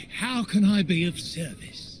Inquisitor. How can I be of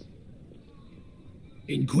service?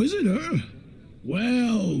 Inquisitor?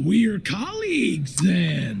 Well, we're colleagues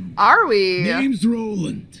then. Are we? Name's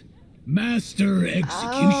Roland, Master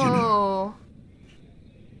Executioner. Oh.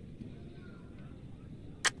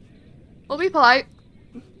 We'll be polite.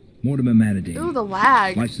 Mordimer Madderdin. Ooh, the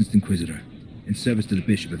lag. Licensed Inquisitor. In service to the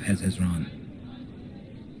Bishop of Hezron.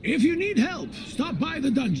 If you need help, stop by the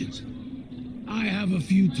dungeons. I have a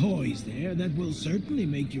few toys there that will certainly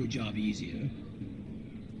make your job easier.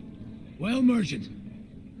 Well, Merchant,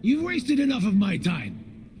 you've wasted enough of my time.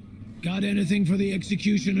 Got anything for the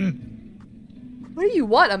Executioner? What do you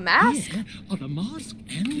want, a mask? Here are the mask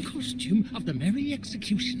and costume of the Merry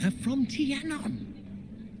Executioner from Tianon.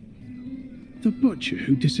 The butcher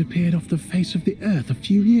who disappeared off the face of the earth a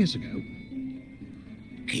few years ago.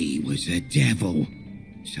 He was a devil.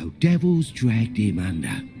 So devils dragged him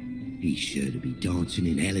under. He's sure to be dancing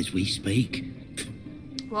in hell as we speak.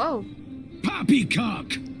 Whoa.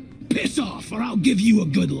 Poppycock! Piss off, or I'll give you a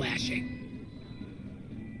good lashing.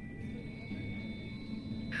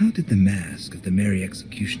 How did the mask of the Merry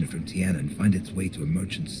Executioner from Tianon find its way to a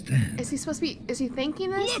merchant's stand? Is he supposed to be, is he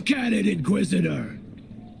thinking this? Look at it, Inquisitor!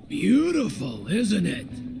 Beautiful, isn't it?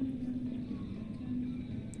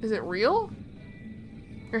 Is it real?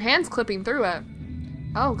 Your hand's clipping through it.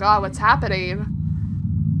 Oh god, what's happening?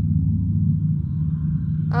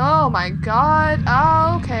 Oh my god.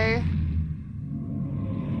 Oh, okay.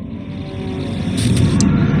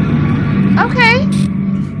 Okay.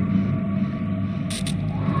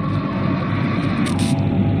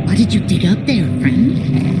 What did you dig up there, friend?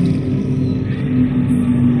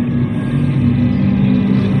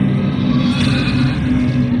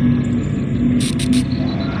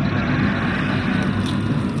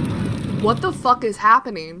 What the fuck is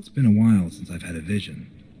happening? It's been a while since I've had a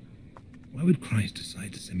vision. Why would Christ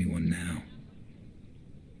decide to send me one now?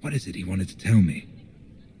 What is it he wanted to tell me?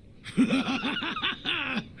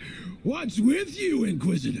 What's with you,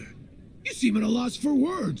 Inquisitor? You seem at a loss for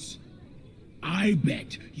words. I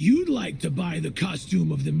bet you'd like to buy the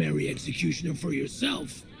costume of the Merry Executioner for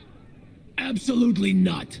yourself. Absolutely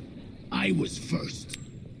not. I was first.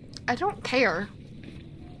 I don't care.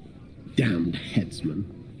 Damned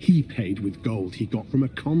headsman. He paid with gold he got from a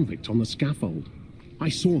convict on the scaffold. I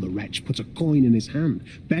saw the wretch put a coin in his hand,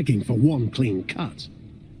 begging for one clean cut.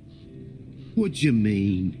 What do you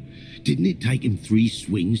mean? Didn't it take him 3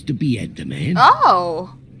 swings to behead the man?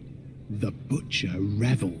 Oh! The butcher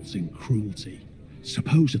revels in cruelty.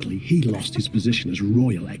 Supposedly, he lost his position as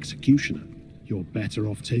royal executioner. You're better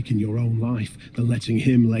off taking your own life than letting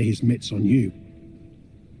him lay his mitts on you.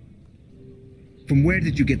 From where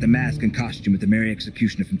did you get the mask and costume of the Merry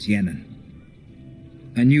Executioner from Tienen?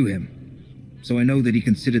 I knew him, so I know that he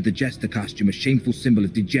considered the jester costume a shameful symbol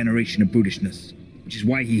of degeneration and brutishness, which is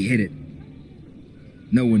why he hid it.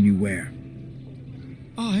 No one knew where.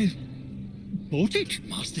 I bought it,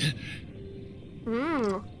 Master.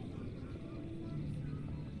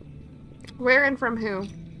 Where and from who?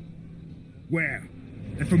 Where?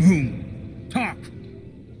 And from whom? Talk!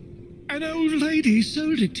 An old lady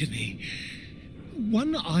sold it to me.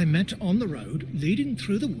 One I met on the road, leading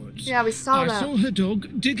through the woods. Yeah, we saw that. I saw her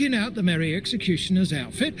dog digging out the Merry Executioner's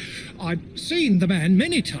outfit. I'd seen the man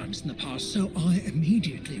many times in the past, so I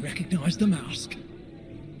immediately recognized the mask.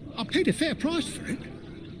 I paid a fair price for it.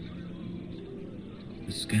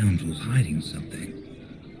 The scoundrel's hiding something.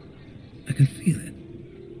 I can feel it.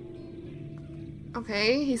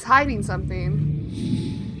 Okay, he's hiding something.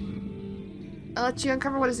 I'll let you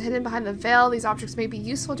uncover what is hidden behind the veil. These objects may be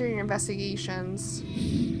useful during your investigations.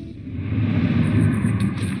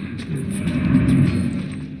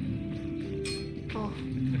 Oh.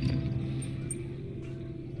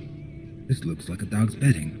 This looks like a dog's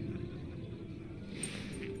bedding.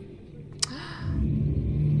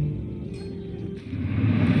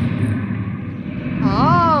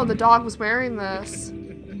 Oh, the dog was wearing this.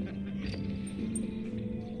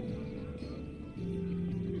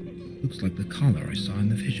 Looks like the collar I saw in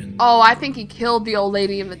the vision. Oh, I think he killed the old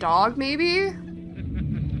lady and the dog, maybe?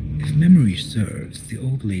 If memory serves, the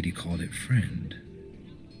old lady called it friend.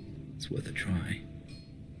 It's worth a try.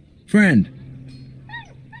 Friend!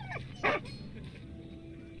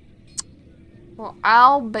 Well,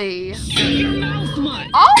 I'll be. Shut your mouth, Mutt!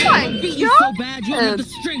 Oh my I'll beat you so bad you don't have the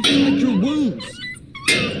strength to lick your wounds.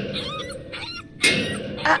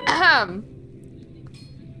 Ahem.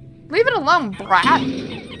 Leave it alone, brat.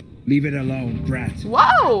 Leave it alone, brat.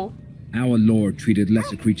 Whoa! Our Lord treated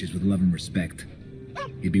lesser creatures with love and respect.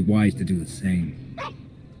 He'd be wise to do the same.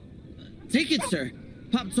 Take it, sir.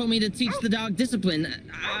 Pop told me to teach the dog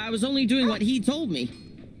discipline. I was only doing what he told me.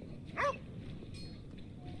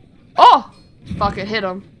 Oh! Fuck it, hit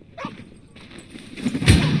him.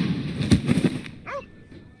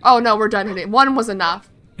 Oh no, we're done hitting. One was enough.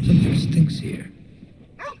 Something stinks here.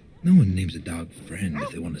 No one names a dog friend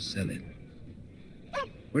if they want to sell it.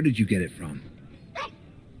 Where did you get it from?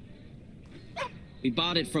 We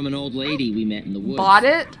bought it from an old lady we met in the woods. Bought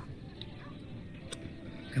it?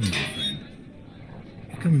 Come on, friend.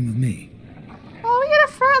 You're coming with me. Oh, we get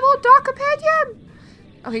a friend, little dog companion.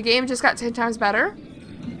 Okay, game just got 10 times better.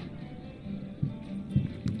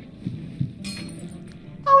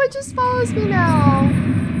 Oh, it just follows me now.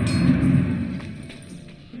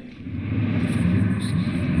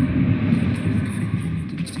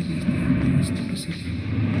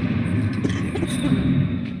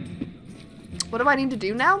 What do I need to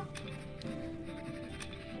do now?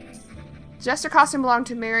 Jester costume belonged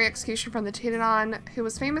to Merry Executioner from the Titanon, who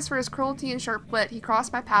was famous for his cruelty and sharp wit. He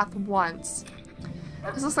crossed my path once.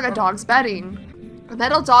 This looks like a dog's bedding. A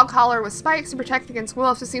metal dog collar with spikes to protect against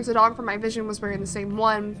wolves. It seems the dog from my vision was wearing the same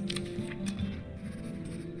one.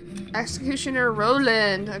 Executioner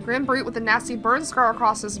Roland, a grim brute with a nasty burn scar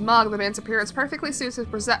across his mug. The man's appearance perfectly suits his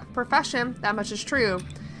profession, that much is true.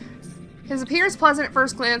 His appearance pleasant at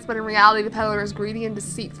first glance, but in reality the peddler is greedy and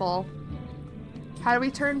deceitful. How do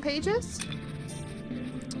we turn pages?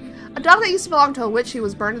 A dog that used to belong to a witch who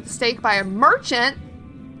was burned at the stake by a merchant.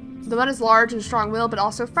 The one is large and strong-willed, but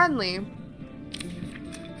also friendly.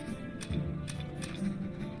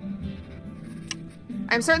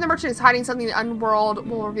 I'm certain the merchant is hiding something the underworld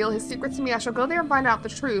will reveal his secrets to me. I shall go there and find out the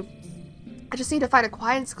truth. I just need to find a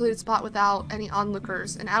quiet and secluded spot without any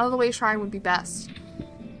onlookers. An out-of-the-way shrine would be best.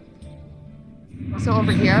 So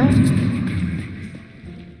over here?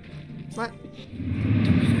 What?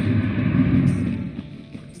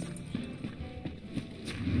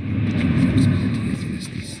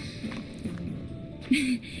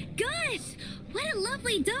 Gosh! What a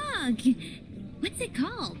lovely dog! What's it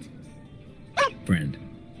called? Friend.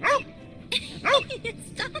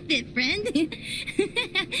 Stop it, friend!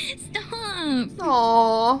 Stop!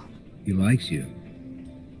 Aww. He likes you.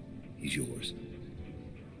 He's yours.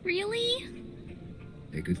 Really?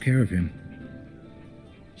 Take good care of him.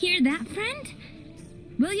 Hear that, friend?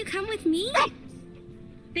 Will you come with me?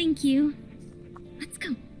 Thank you. Let's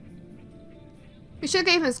go. We should have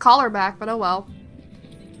gave him his collar back, but oh well.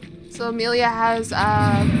 So Amelia has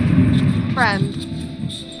a friend.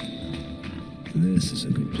 This is a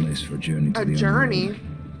good place for a journey to a the journey? Underworld.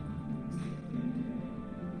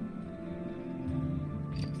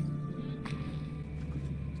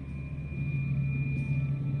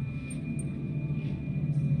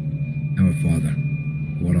 Our Father,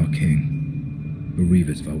 who art our King, bereave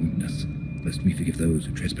us of our weakness, lest we forgive those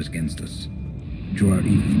who trespass against us. Draw out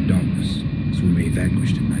evil from darkness, so we may be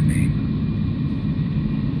vanquished in thy name.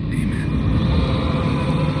 Amen.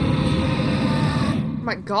 Oh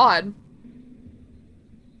my god.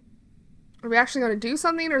 Are we actually going to do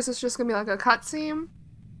something, or is this just going to be like a cutscene?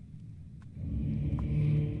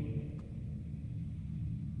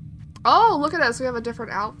 Oh, look at us. We have a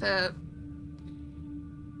different outfit.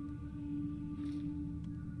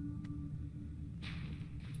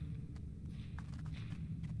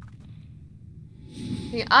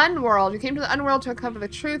 The Unworld. You came to the Unworld to uncover the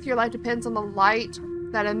truth. Your life depends on the light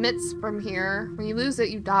that emits from here. When you lose it,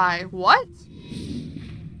 you die. What?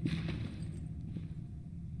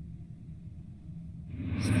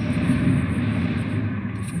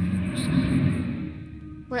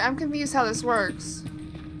 Wait, I'm confused how this works.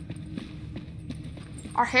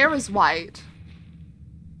 Our hair is white.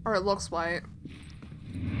 Or it looks white.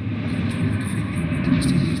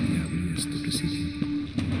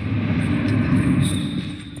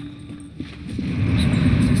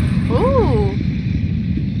 Ooh!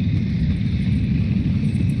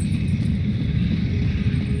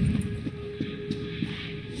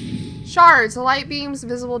 Shards. The light beams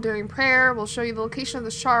visible during prayer will show you the location of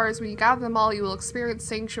the shards. When you gather them all, you will experience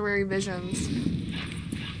sanctuary visions.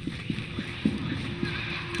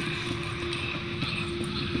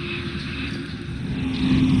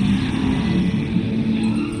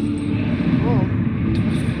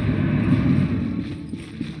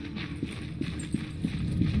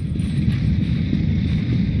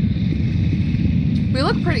 We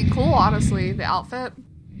look pretty cool, honestly, the outfit.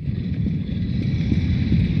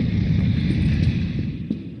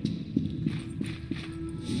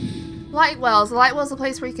 Light wells. The light well is a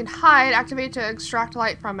place where you can hide, activate to extract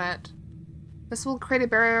light from it. This will create a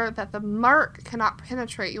barrier that the murk cannot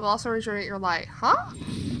penetrate. You will also regenerate your light. Huh?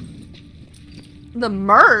 The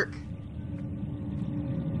murk?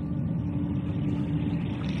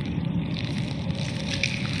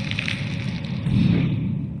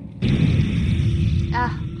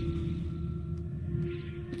 Ah.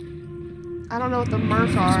 I don't know what the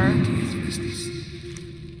murk are.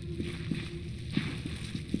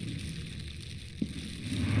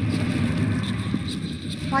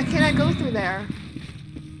 Why can't I go through there?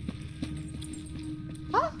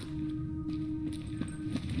 Huh?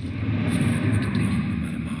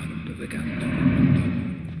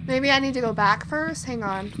 Maybe I need to go back first? Hang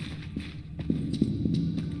on.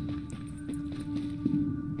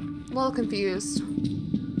 A little confused.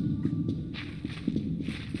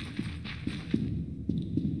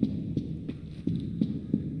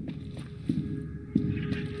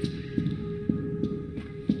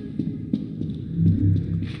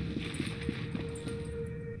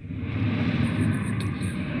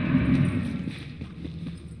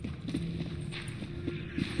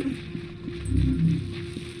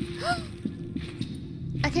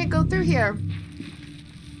 I can't go through here.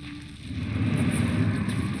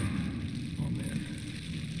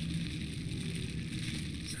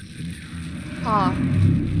 Huh.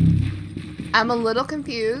 I'm a little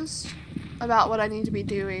confused about what I need to be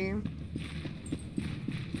doing.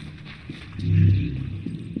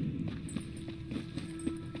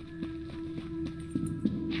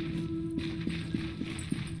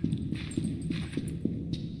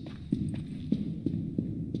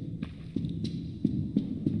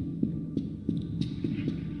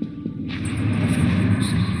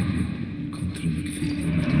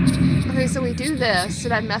 so we do this.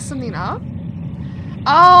 Did I mess something up?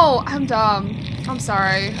 Oh, I'm dumb. I'm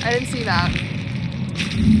sorry. I didn't see that.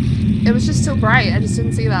 It was just so bright. I just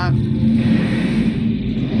didn't see that.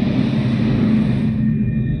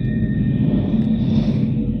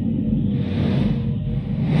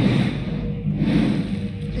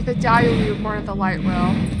 If I die, you'll be born at the light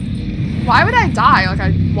will. Why would I die? Like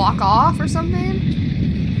I'd walk off or something?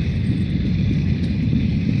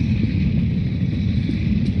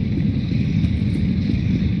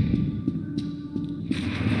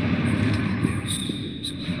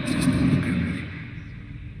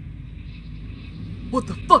 What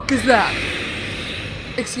the fuck is that?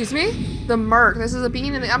 Excuse me? The Merc. This is a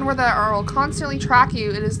being in the underworld that will constantly track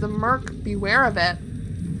you. It is the Merc. Beware of it.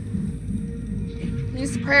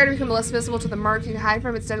 Use the prayer to become less visible to the Merc. You can hide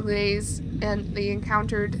from its deadly days and the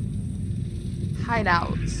encountered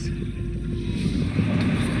hideouts.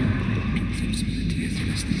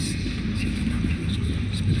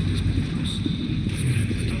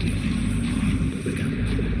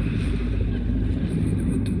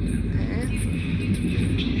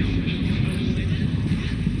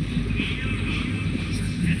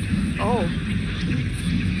 Oh.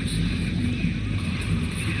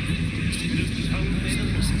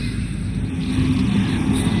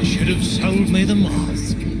 Should have sold me the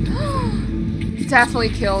mask. Definitely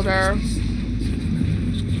killed her.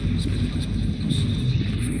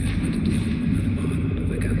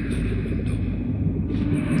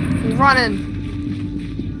 Running.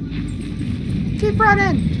 Keep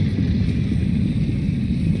running.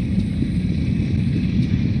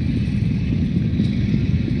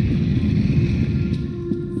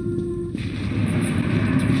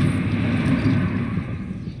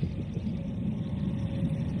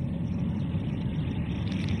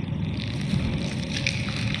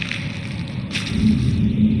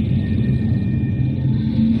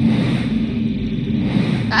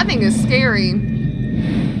 That thing is scary.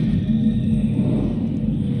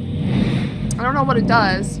 I don't know what it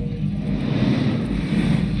does.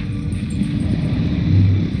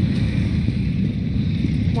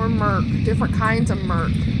 More Merc. Different kinds of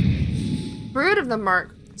Merc. Brood of the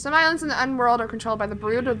Merc. Some islands in the Unworld are controlled by the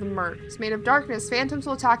Brood of the Merc. It's made of darkness. Phantoms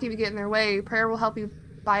will attack you if you get in their way. Prayer will help you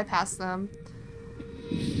bypass them.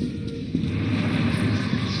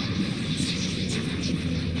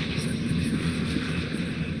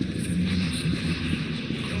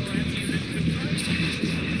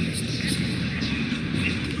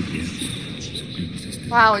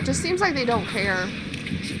 Wow, it just seems like they don't care.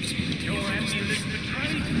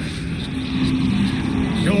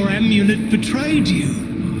 Your amulet betrayed you.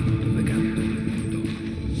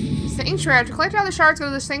 Sanctuary. After collecting all the shards, go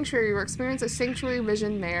to the sanctuary. You will experience a sanctuary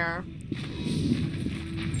vision there.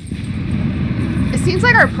 It seems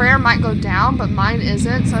like our prayer might go down, but mine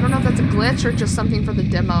isn't, so I don't know if that's a glitch or just something for the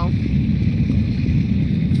demo.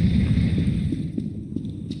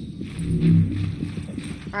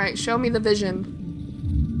 Alright, show me the vision.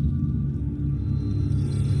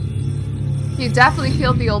 He definitely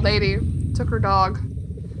killed the old lady. Took her dog.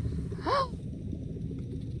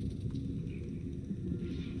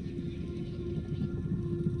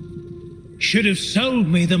 Should have sold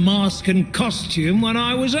me the mask and costume when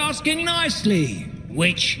I was asking nicely,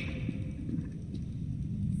 witch.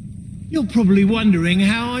 You're probably wondering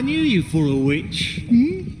how I knew you for a witch.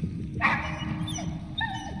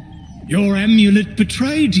 Your amulet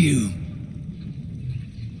betrayed you.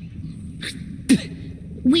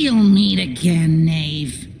 We'll meet again,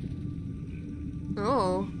 knave.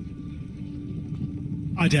 Oh.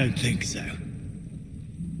 I don't think so.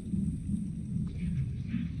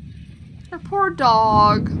 Her poor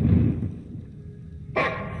dog.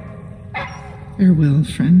 Farewell,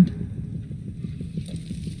 friend.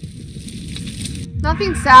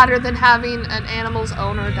 Nothing sadder than having an animal's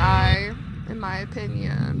owner die, in my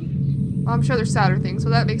opinion. Well, I'm sure there's sadder things, so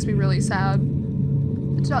that makes me really sad.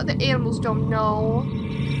 It's not the animals don't know.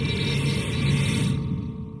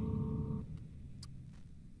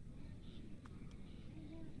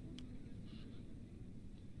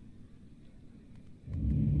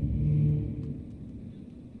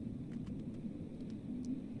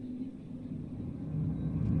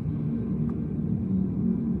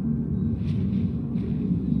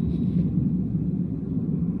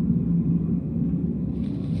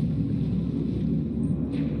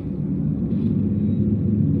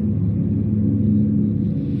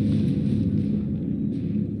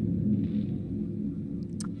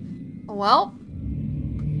 Well,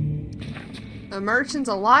 the merchant's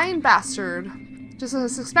a lying bastard. Just as I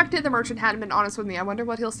suspected, the merchant hadn't been honest with me. I wonder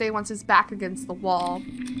what he'll say once his back against the wall.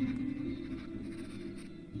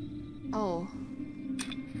 Oh.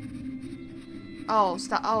 Oh,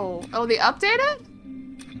 stop. Oh, they updated?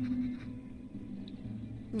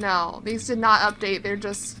 No, these did not update. They're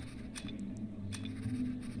just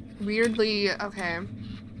weirdly okay.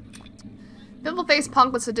 Pimple-faced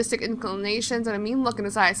punk with sadistic inclinations and a mean look in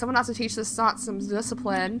his eyes. Someone has to teach this sot some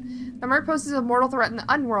discipline. The merc poses a mortal threat in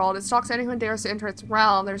the underworld. It stalks anyone who dares to enter its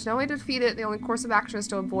realm. There's no way to defeat it. The only course of action is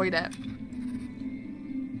to avoid it.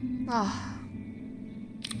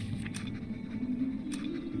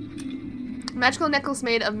 Magical necklace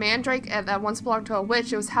made of mandrake that once belonged to a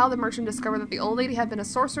witch. It was how the merchant discovered that the old lady had been a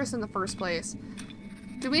sorceress in the first place.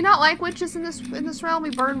 Do we not like witches in this realm?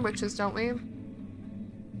 We burn witches, don't we?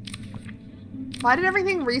 Why did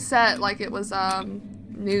everything reset like it was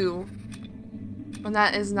new? When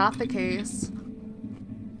that is not the case.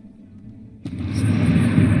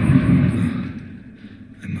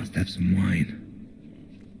 I must have some wine.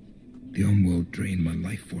 The Homeworld drained my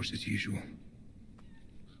life force as usual.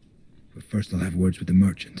 But first I'll have words with the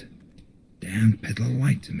merchant. Damn peddler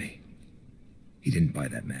lied to me. He didn't buy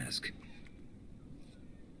that mask.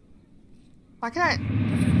 Why can't I?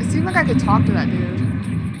 It seemed like I could talk to that dude.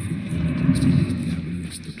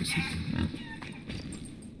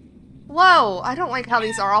 Whoa! I don't like how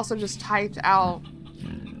these are also just typed out.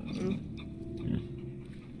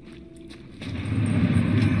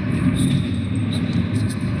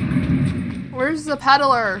 Where's the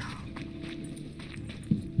peddler?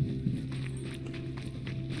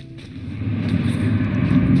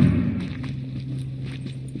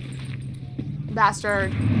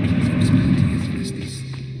 Bastard.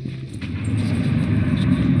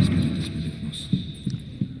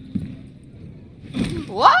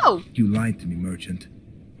 Whoa! You lied to me, merchant.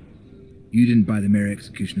 You didn't buy the Mary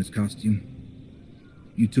Executioner's costume.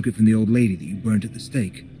 You took it from the old lady that you burned at the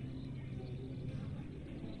stake.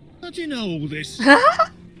 How do you know all this? You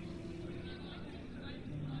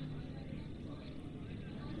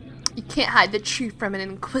can't hide the truth from an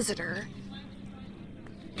Inquisitor.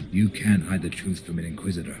 You can't hide the truth from an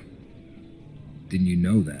Inquisitor. Didn't you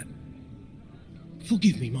know that?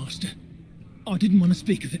 Forgive me, Master. I didn't want to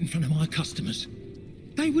speak of it in front of my customers.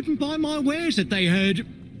 They wouldn't buy my wares if they heard...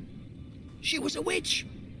 she was a witch.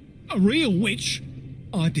 A real witch.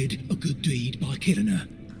 I did a good deed by killing her.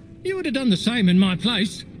 You would have done the same in my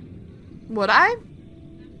place. Would I?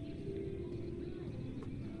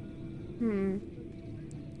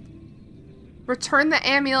 Return the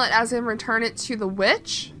amulet as in return it to the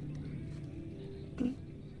witch?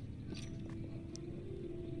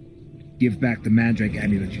 Give back the mandrake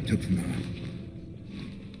amulet you took from her.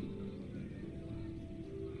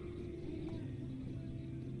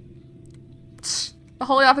 The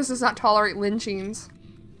Holy Office does not tolerate lynchings.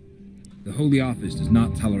 The Holy Office does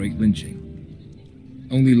not tolerate lynching.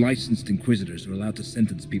 Only licensed Inquisitors are allowed to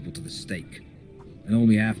sentence people to the stake, and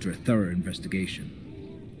only after a thorough investigation.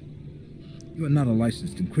 You are not a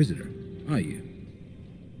licensed Inquisitor, are you?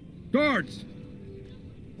 Guards!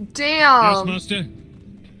 Damn! Yes, Master.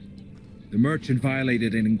 The merchant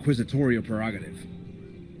violated an inquisitorial prerogative.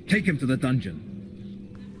 Take him to the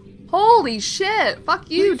dungeon. Holy shit! Fuck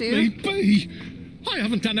you, dude. Me be. I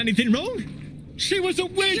haven't done anything wrong. She was a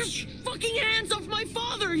witch! Your fucking hands off my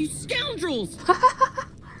father, you scoundrels!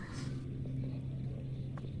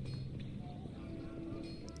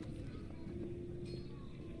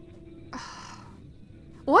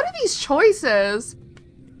 What are these choices?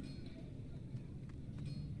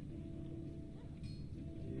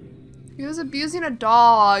 He was abusing a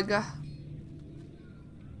dog.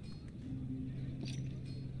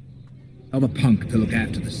 Tell the punk to look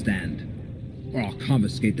after the stand, or I'll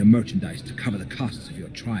confiscate the merchandise to cover the costs of your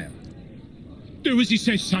trial. Do as he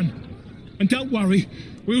says, son. And don't worry,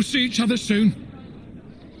 we'll see each other soon.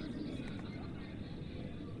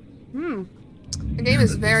 The game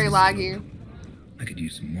is very laggy. I could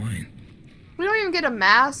use some wine. We don't even get a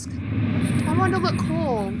mask. I want to look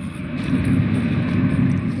cool.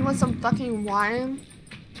 You want some fucking wine?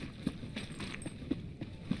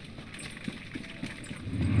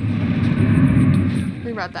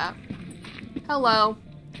 Reread that. Hello.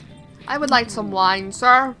 I would like some wine,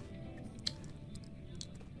 sir.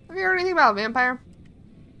 Have you heard anything about a vampire?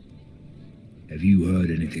 Have you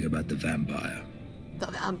heard anything about the vampire? The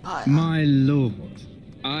vampire. My lord,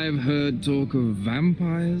 I've heard talk of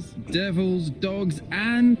vampires, devils, dogs,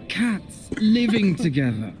 and cats living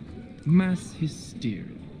together. Mass hysteria.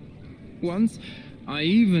 Once, I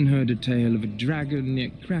even heard a tale of a dragon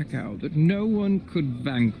near Krakow that no one could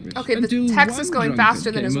vanquish. Okay, the until text one is going drunkard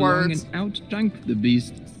faster than his came along words. and outdrank the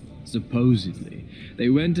beasts, supposedly. They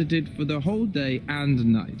went at it for the whole day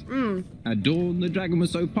and night. At dawn, the dragon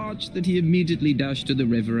was so parched that he immediately dashed to the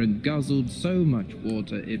river and guzzled so much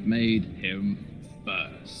water it made him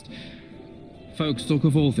first. Folks talk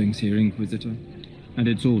of all things here, Inquisitor, and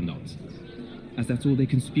it's all nonsense, as that's all they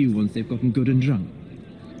can spew once they've gotten good and drunk.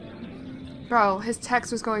 Bro, his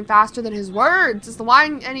text was going faster than his words. Is the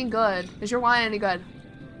wine any good? Is your wine any good?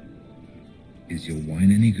 Is your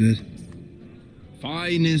wine any good?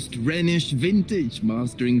 Finest Rhenish vintage,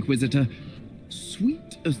 Master Inquisitor.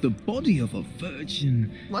 Sweet as the body of a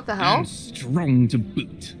virgin. What the hell? And strong to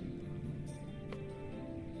boot.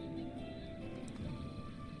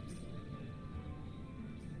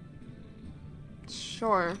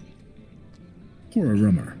 Sure. Pour a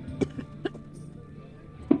rummer.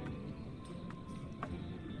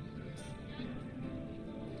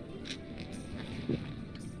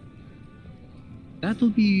 That'll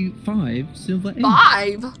be 5 silver eggs.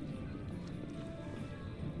 5?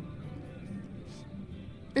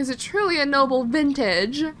 Is it truly a noble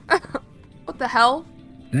vintage? What the hell?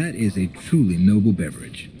 That is a truly noble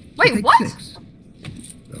beverage. Wait, Take what? 6.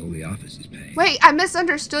 The Holy Office is paying. Wait, I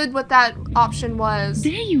misunderstood what that option was.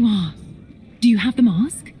 There you are. Do you have the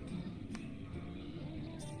mask?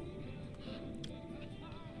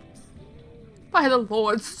 By the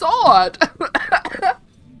Lord's sword!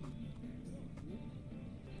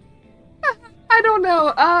 I don't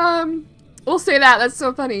know. We'll say that. That's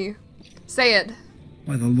so funny. Say it.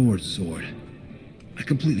 By the Lord's sword. I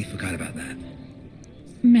completely forgot about that.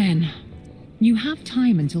 Men, you have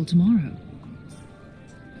time until tomorrow.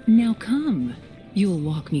 Now come. You'll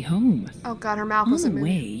walk me home. Oh god, her mouth On the wasn't way,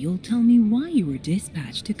 moving. you'll tell me why you were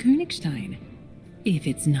dispatched to Koenigstein. If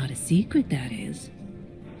it's not a secret, that is.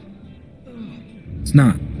 It's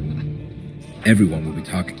not. Everyone will be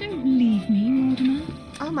talking Don't leave me, Mortimer.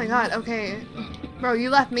 Oh my god, okay. Bro, you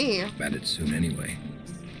left me. about it soon anyway.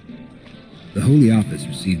 The Holy Office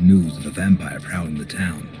received news of a vampire prowling the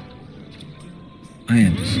town. I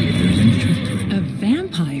am to see if there is any truth to it. A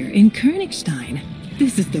vampire in Koenigstein?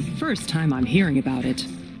 This is the first time I'm hearing about it.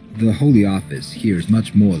 The Holy Office hears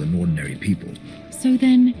much more than ordinary people. So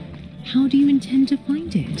then, how do you intend to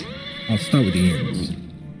find it? I'll start with the inns.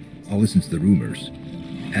 I'll listen to the rumors,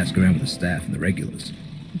 ask around with the staff and the regulars.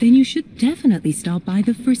 Then you should definitely stop by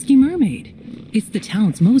the Frisky Mermaid. It's the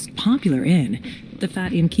town's most popular inn. The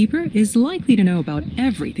fat innkeeper is likely to know about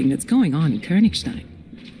everything that's going on in Koenigstein.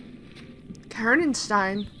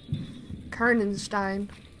 Koenigstein. Koenigstein.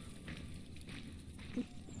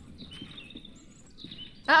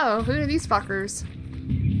 Uh-oh, who are these fuckers?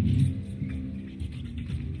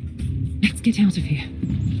 Let's get out of here.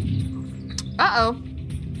 Uh-oh.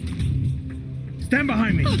 Stand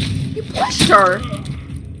behind me. You pushed her!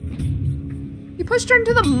 You pushed her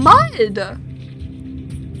into the mud!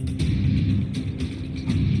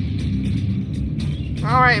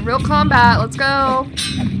 Alright, real combat, let's go.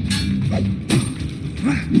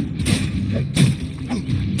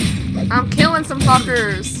 I'm killing some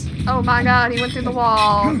fuckers. Oh my god, he went through the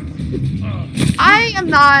wall. I am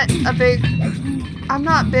not a big... I'm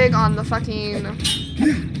not big on the fucking...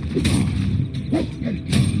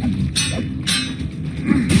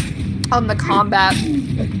 on the combat.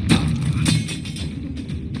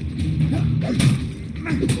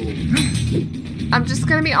 I'm just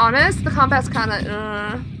gonna be honest, the combat's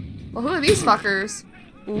kinda, Well, who are these fuckers?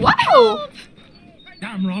 Whoa!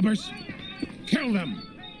 Damn robbers. Kill them.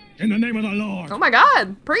 In the name of the Lord. Oh my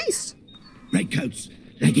god, priest! Redcoats,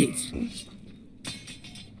 legates.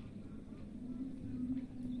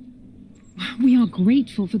 We are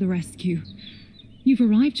grateful for the rescue. You've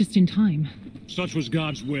arrived just in time. Such was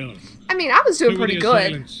God's will. I mean, I was doing Who were pretty the good.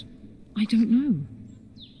 assailants? I don't know.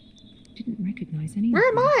 Didn't recognize anyone. Where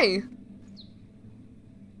am I?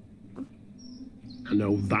 I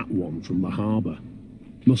know that one from the harbour.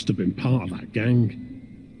 Must have been part of that gang.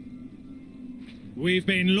 We've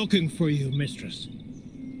been looking for you, mistress.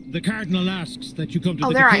 The Cardinal asks that you come to Oh,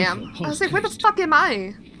 the there I cathedral am. I was like, where the post-haste. fuck am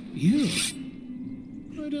I? You?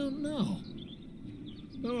 I don't know.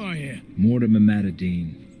 Who are you? Mordimer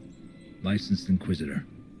Madderdin, licensed Inquisitor,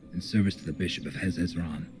 in service to the Bishop of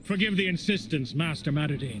Hezezran. Forgive the insistence, Master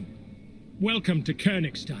Madderdin. Welcome to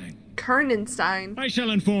Koenigstein. Koenigstein. I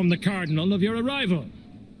shall inform the Cardinal of your arrival.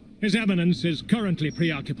 His Eminence is currently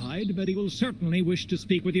preoccupied, but he will certainly wish to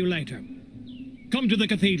speak with you later. Come to the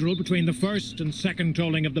cathedral between the first and second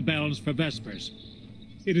tolling of the bells for Vespers.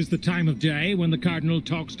 It is the time of day when the Cardinal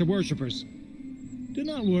talks to worshippers. Do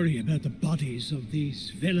not worry about the bodies of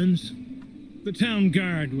these villains. The town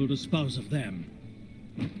guard will dispose of them.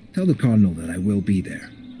 Tell the Cardinal that I will be there.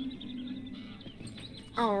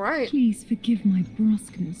 Alright. Please forgive my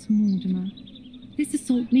brusqueness, Mortimer. This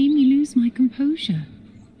assault made me lose my composure.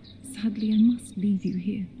 Sadly, I must leave you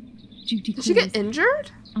here. Duty Did she get calls.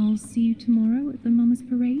 injured? I'll see you tomorrow at the Mama's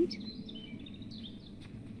Parade.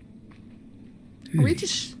 We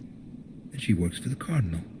just... And she works for the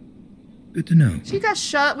Cardinal. Good to know. She got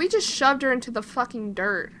shoved. We just shoved her into the fucking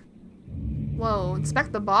dirt. Whoa,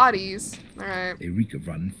 inspect the bodies. Alright. They reek of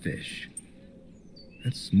rotten fish.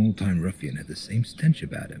 That small-time ruffian had the same stench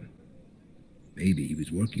about him. Maybe he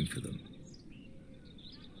was working for them.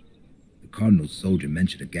 The Cardinal's soldier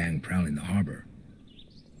mentioned a gang prowling the harbor.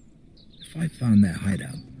 If I found their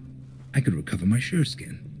hideout, I could recover my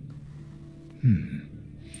sureskin.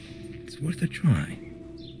 It's worth a try.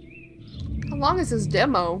 How long is this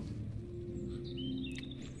demo?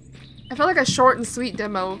 I feel like a short and sweet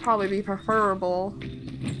demo would probably be preferable.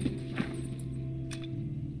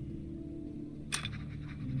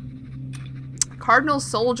 Cardinal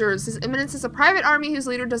soldiers. His Eminence is a private army whose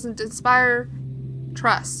leader doesn't inspire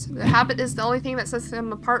trust. The habit is the only thing that sets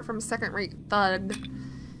him apart from a second-rate thug.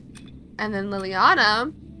 And then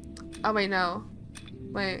Liliana... Oh, wait, no.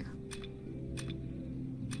 Wait.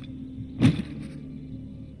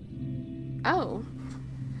 Oh.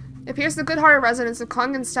 It appears the good-hearted residents of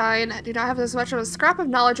Koenigstein do not have as much of a scrap of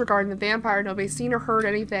knowledge regarding the vampire. Nobody's seen or heard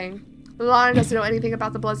anything. Liliana doesn't know anything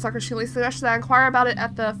about the bloodsucker. She only suggests that I inquire about it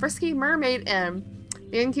at the Frisky Mermaid Inn.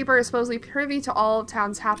 The innkeeper is supposedly privy to all of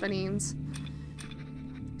town's happenings.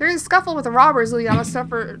 During a scuffle with the robbers, Liliana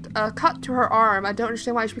suffered a cut to her arm. I don't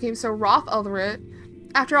understand why she became so wroth over it.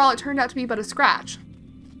 After all, it turned out to be but a scratch.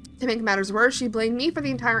 To make matters worse, she blamed me for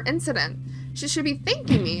the entire incident. She should be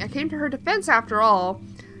thanking me. I came to her defense after all.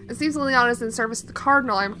 It seems Liliana is in service of the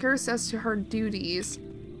Cardinal. I'm curious as to her duties.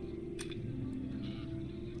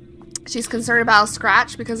 She's concerned about a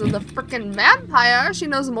scratch because of the frickin' vampire. She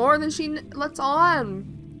knows more than she lets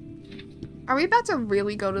on. Are we about to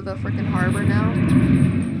really go to the frickin' harbor now?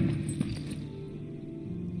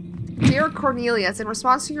 Dear Cornelius, in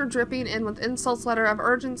response to your dripping in with insults letter of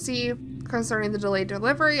urgency concerning the delayed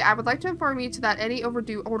delivery, I would like to inform you that any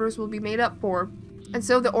overdue orders will be made up for, and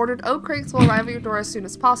so the ordered oak crates will arrive at your door as soon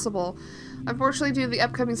as possible. Unfortunately, due to the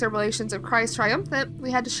upcoming celebrations of Christ Triumphant,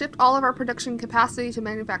 we had to shift all of our production capacity to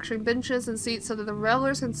manufacturing benches and seats so that the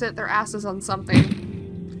revelers can sit their asses on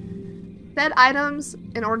something. Said items,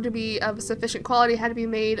 in order to be of sufficient quality, had to be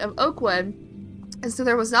made of oak wood, and so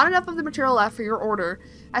there was not enough of the material left for your order.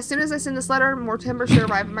 As soon as I send this letter, more timber should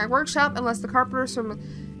arrive at my workshop, unless the carpenters from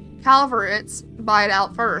Calverets buy it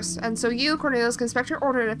out first. And so you, Cornelius, can expect your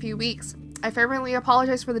order in a few weeks. I fervently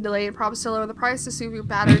apologize for the delay and promise to lower the price to soothe your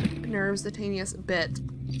battered nerves the tiniest bit.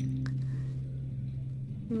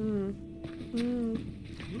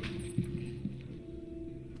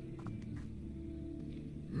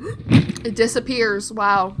 It disappears.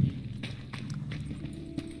 Wow.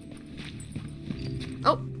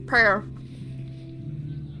 Oh, prayer.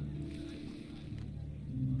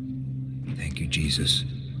 Thank you, Jesus,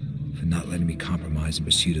 for not letting me compromise in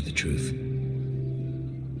pursuit of the truth.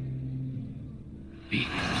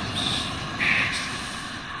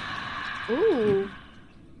 Ooh.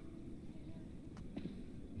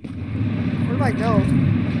 Where do I go?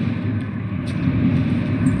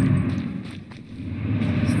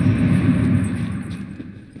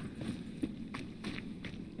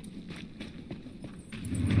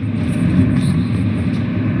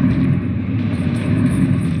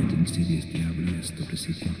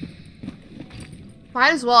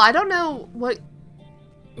 Might as well. I don't know what...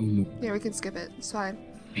 Oh, look. Yeah, we can skip it. It's fine.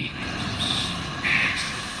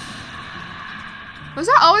 Was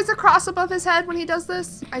there always a cross above his head when he does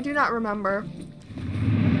this? I do not remember.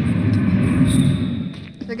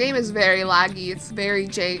 The game is very laggy. It's very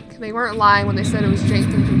jank. They weren't lying when they said it was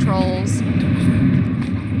jank and controls.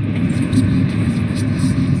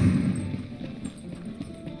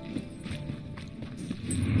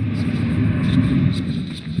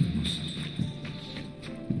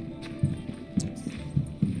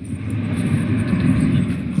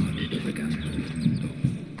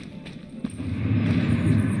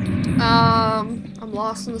 I'm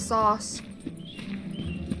lost in the sauce.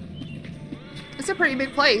 It's a pretty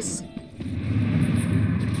big place.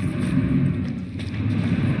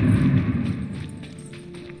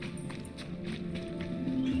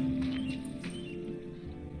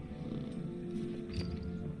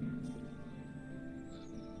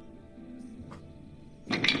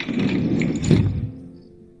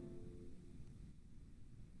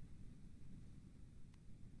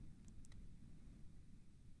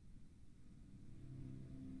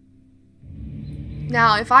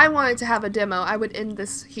 Now, if I wanted to have a demo, I would end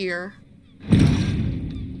this here.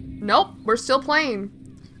 Nope, we're still playing.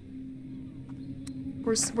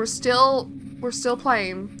 We're still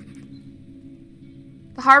playing.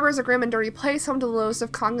 The harbor is a grim and dirty place, home to the lowest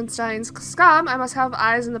of Koenigstein's scum. I must have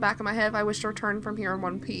eyes in the back of my head if I wish to return from here in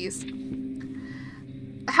one piece.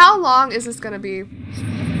 how long is this gonna be?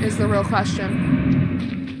 Is the real question.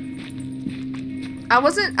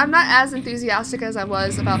 I'm not as enthusiastic as I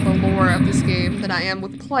was about the lore of this game than I am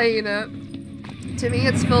with playing it. To me,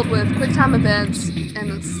 it's filled with quick time events and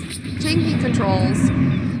it's janky controls,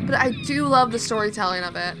 but I do love the storytelling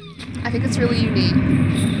of it. I think it's really unique.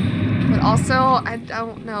 But also, I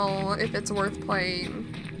don't know if it's worth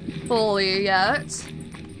playing fully yet.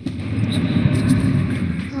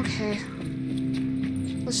 Okay.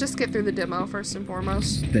 Let's just get through the demo first and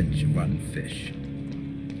foremost. Stench of rotten fish.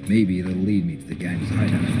 Maybe it'll lead me to the gang's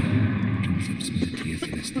hideout.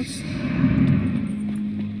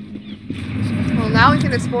 Well, now we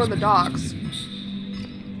can explore the docks.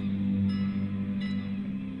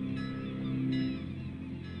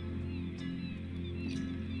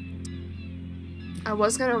 I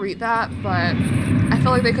was gonna read that, but I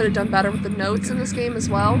feel like they could have done better with the notes in this game as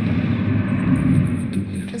well.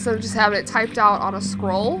 Instead of just having it typed out on a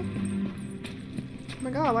scroll. Oh my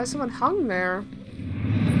god, why is someone hung there?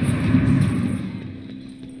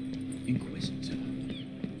 Inquisitor.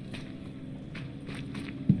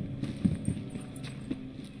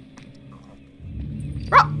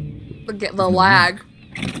 Get the lag.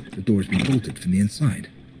 The door's been bolted from the inside.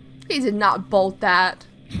 He did not bolt that.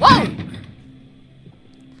 Whoa!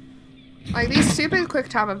 Like these stupid quick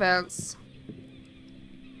time events.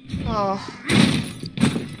 Oh.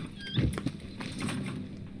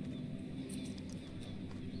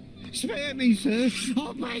 Spare me, sir.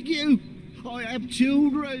 I beg you. I have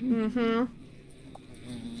children. Mm-hmm.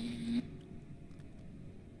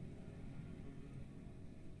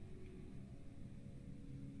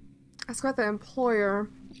 Ask about the employer.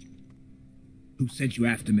 Who sent you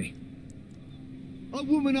after me? A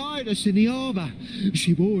woman eyed us in the harbour.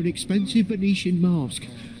 She wore an expensive Venetian mask,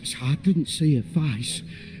 so I couldn't see her face.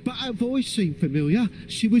 But her voice seemed familiar.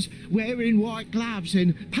 She was wearing white gloves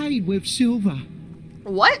and paid with silver.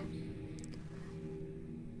 What?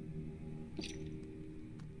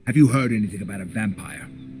 Have you heard anything about a vampire?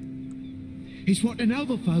 It's what the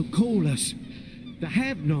noble folk call us. The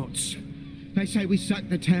have-nots. They say we suck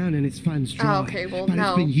the town and its funds dry. Oh, okay, well, but no.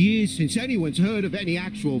 It's been years since anyone's heard of any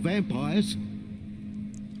actual vampires.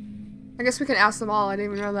 I guess we can ask them all. I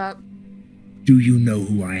didn't even know that. Do you know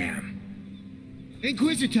who I am?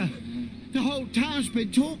 Inquisitor! The whole town's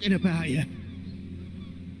been talking about you.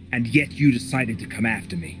 And yet you decided to come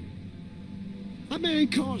after me. A man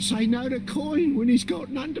can't say no to coin when he's got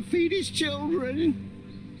none to feed his children.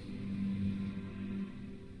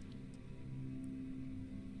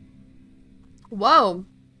 Whoa.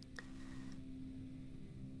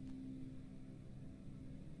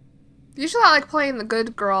 Usually I like playing the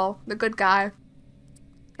good girl, the good guy.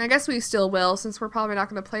 I guess we still will, since we're probably not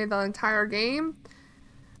going to play the entire game.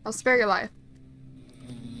 I'll spare your life.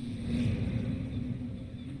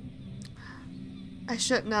 I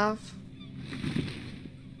shouldn't have.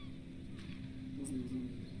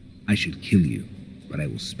 I should kill you, but I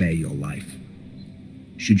will spare your life.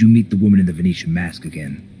 Should you meet the woman in the Venetian mask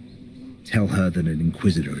again, tell her that an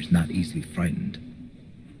Inquisitor is not easily frightened.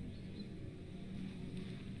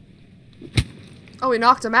 Oh, we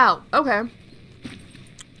knocked him out. Okay.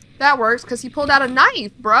 That works, because he pulled out a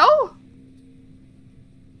knife, bro!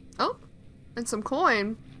 Oh. And some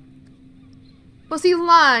coin. Was he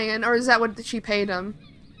lying, or is that what she paid him?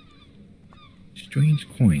 Strange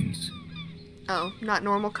coins. Oh, not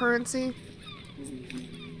normal currency?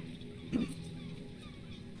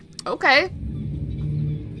 Okay.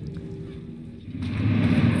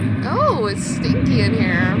 Oh, it's stinky in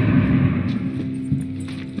here.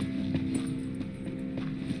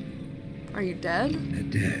 Are you dead? They're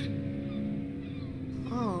dead.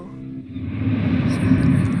 Oh.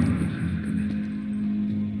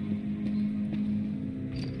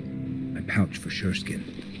 My pouch for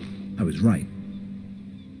sureskin. I was right.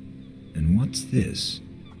 And what's this?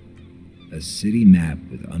 A city map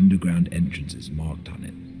with underground entrances marked on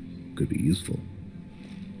it. Could be useful.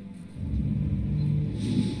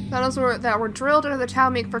 Tunnels that were drilled into the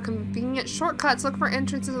town make for convenient shortcuts. Look for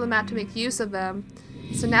entrances on the map to make use of them.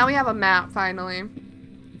 So now we have a map, finally.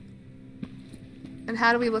 And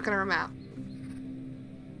how do we look at our map?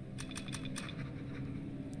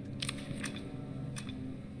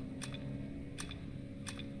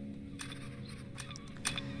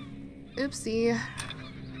 Oopsie.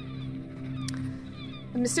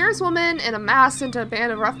 A mysterious woman in a mask sent a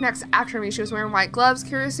band of roughnecks after me. She was wearing white gloves.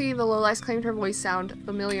 Curiously, the lowlights claimed her voice sounded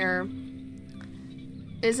familiar.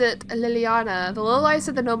 Is it Liliana? The lowlights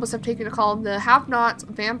said the nobles have taken a call of the have-nots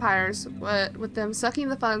vampires, with them sucking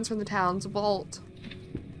the funds from the town's vault.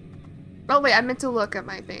 Oh, wait, I meant to look at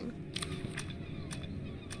my thing.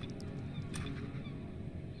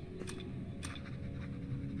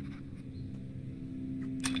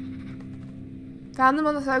 Found them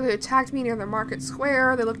on the thug who attacked me near the market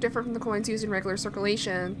square. They look different from the coins used in regular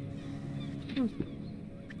circulation.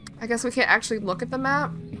 I guess we can't actually look at the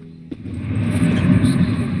map.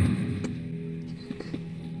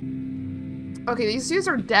 Okay, these dudes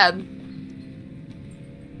are dead.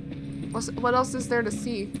 What else is there to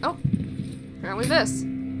see? Oh, apparently this.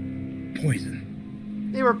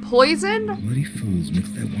 Poison. They were poisoned? Bloody fools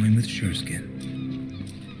mixed that wine with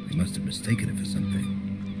sureskin. They must have mistaken it for something.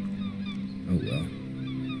 Oh well,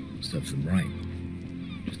 serves them right.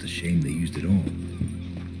 Just a shame they used it all.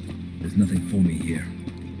 There's nothing for me here.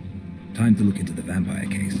 Time to look into the vampire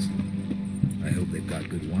case. I hope they've got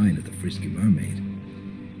good wine at the Frisky Mermaid.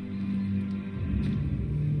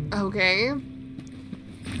 Okay.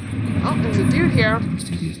 Oh, there's a dude here.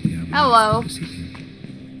 Hello.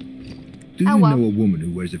 Do you know a woman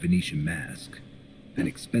who wears a Venetian mask? An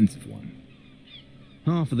expensive one.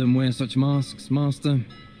 Half of them wear such masks, Master.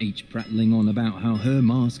 Each prattling on about how her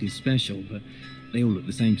mask is special, but they all look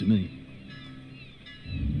the same to me.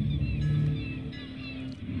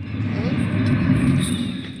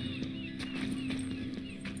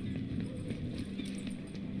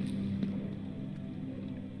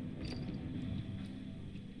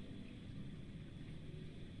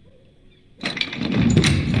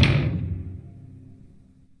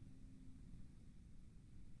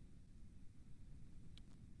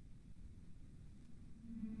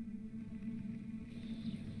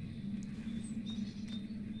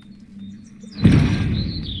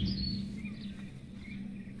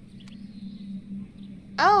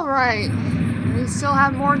 Alright. We still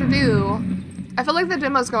have more to do. I feel like the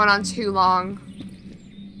demo's going on too long.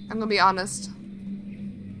 I'm gonna be honest.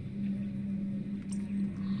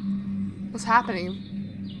 What's happening?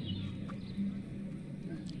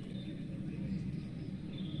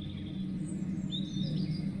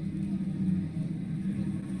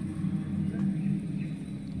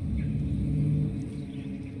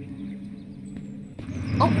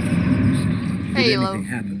 Oh. Hey, Halo. Anything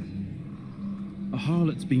happen? A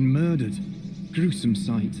harlot's been murdered. Gruesome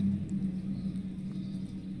sight.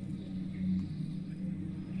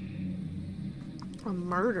 A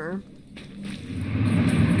murder?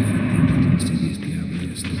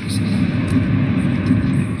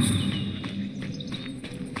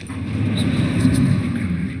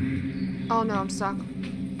 Oh no, I'm stuck.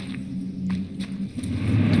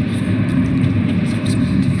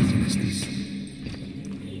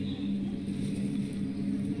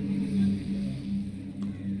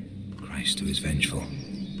 Christ, who is vengeful.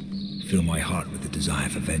 Fill my heart with the desire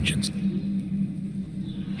for vengeance.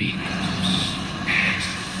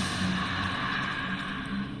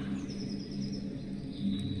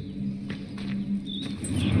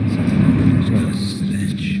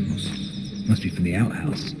 Must be from the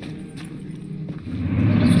outhouse.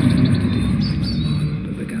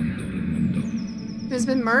 Who's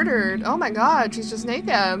been murdered? Oh my god, she's just naked.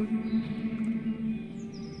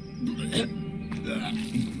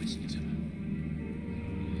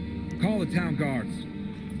 Call the town guards.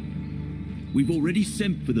 We've already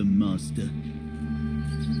sent for them, Master.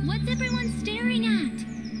 What's everyone staring at?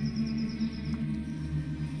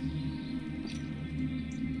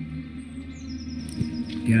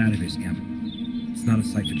 Get out of here, scamp. It's not a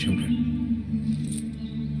sight for children.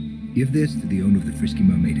 Give this to the owner of the Frisky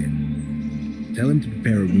Mermaid Inn. Tell him to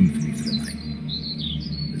prepare a room for me for the night.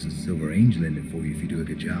 There's a silver angel in it for you if you do a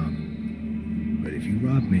good job. But if you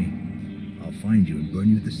rob me, I'll find you and burn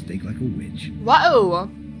you at the stake like a witch. Whoa!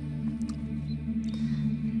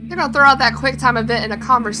 You're gonna throw out that quick time event in a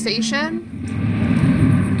conversation?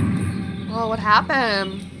 Oh, what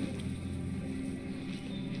happened?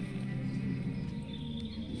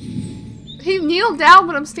 He kneeled down,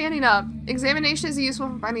 but I'm standing up. Examination is useful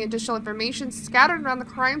for finding additional information scattered around the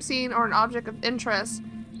crime scene or an object of interest.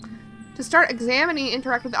 To start examining,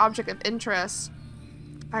 interact with the object of interest.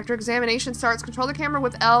 After examination starts, control the camera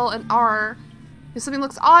with L and R. If something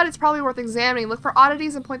looks odd, it's probably worth examining. Look for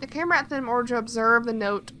oddities and point the camera at them or to observe the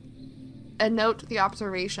note and note the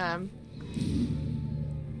observation.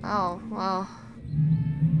 Oh, well.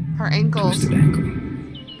 Her ankles. Twisted ankle.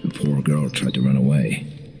 The poor girl tried to run away.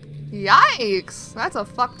 Yikes! That's a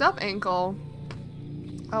fucked up ankle.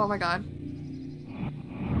 Oh my god.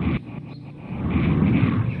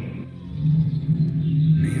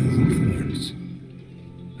 Nails and thorns.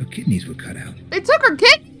 Her kidneys were cut out. They took her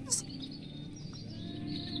kidneys?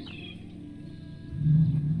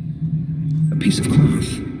 A piece of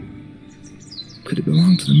cloth. Could it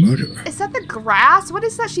belong to the murderer? Is that the grass? What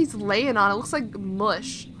is that she's laying on? It looks like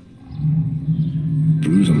mush.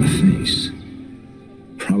 Bruise on the face.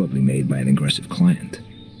 Probably made by an aggressive client.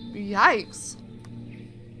 Yikes.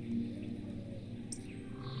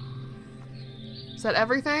 Is that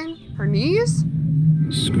everything? Her knees?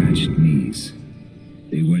 Scratched knees.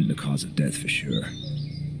 They weren't the cause of death for sure.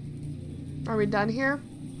 Are we done here?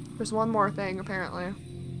 There's one more thing, apparently.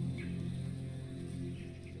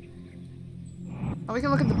 Oh, we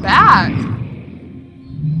can look at the back.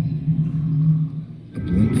 A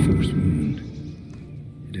blunt force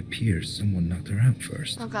wound. It appears someone knocked her out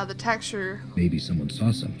first. Oh god, the texture. Maybe someone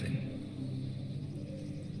saw something.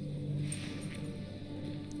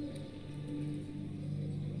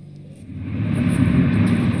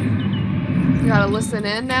 You gotta listen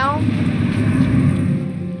in now.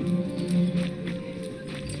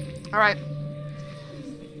 Alright.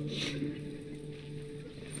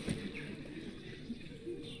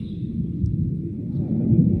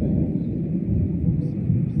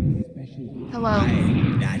 Hello.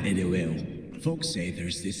 Aye, that it will. Folks say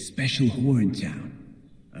there's this special whore in town.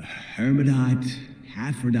 A hermaphrodite,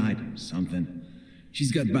 Aphrodite, something.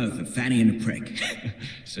 She's got both a fanny and a prick.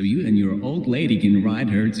 So you and your old lady can ride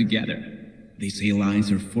her together. They say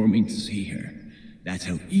lines are forming to see her. That's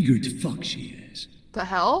how eager to fuck she is. The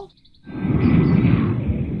hell?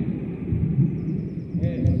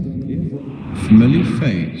 Familiar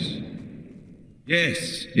face.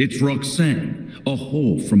 Yes, it's Roxanne, a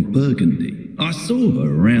whore from Burgundy. I saw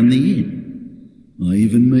her around the inn. I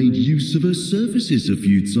even made use of her services a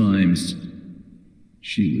few times.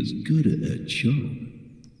 She was good at her job.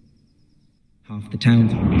 Half the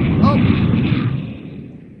town's Oh.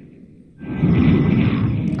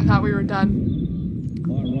 I thought we were done.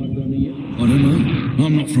 I don't know.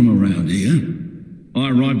 I'm not from around here. I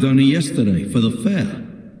arrived only yesterday for the fair.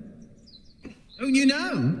 Oh, you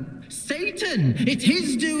know, Satan! It's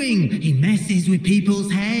his doing! He messes with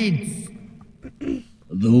people's heads.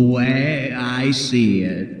 The way I see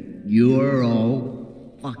it, you're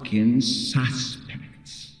all fucking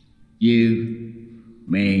suspects. You,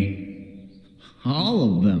 me,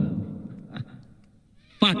 all of them.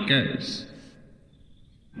 Fuckers.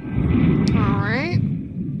 Alright.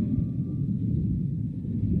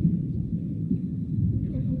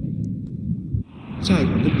 So,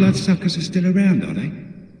 the bloodsuckers are still around, are they?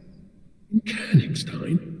 In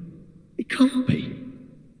Koenigstein? It can't be.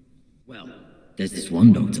 Well, there's this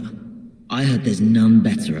one doctor. I heard there's none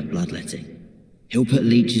better at bloodletting. He'll put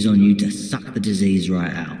leeches on you to suck the disease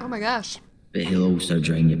right out. Oh my gosh. But he'll also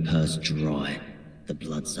drain your purse dry, the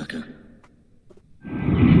bloodsucker.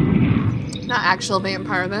 Not actual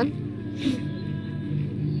vampire then.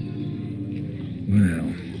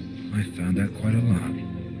 Well, I found out quite a lot.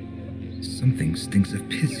 Something stinks of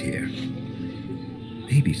piss here.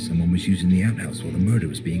 Maybe someone was using the outhouse while the murder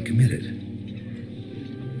was being committed.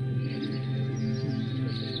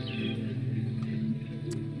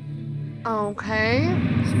 Okay.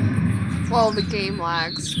 Well, the game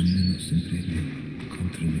lags.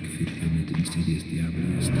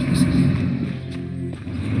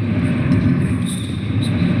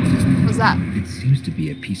 What's that? It seems to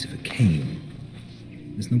be a piece of a cane.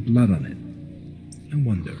 There's no blood on it. I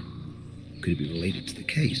wonder, could it be related to the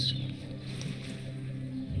case?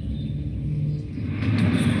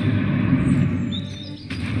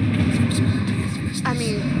 I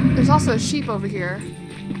mean, there's also a sheep over here.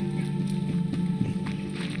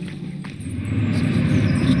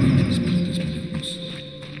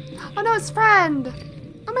 Oh no, it's friend!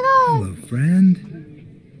 Oh my god! Hello, friend.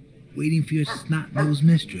 Waiting for your snot-nosed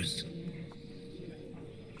mistress.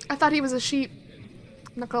 I thought he was a sheep.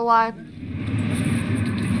 I'm not gonna lie.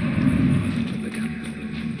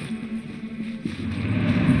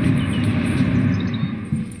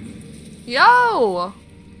 Yo!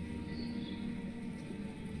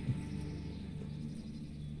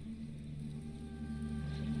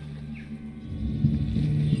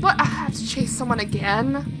 What? I have to chase someone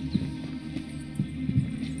again?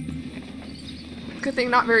 Good thing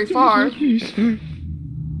not very far.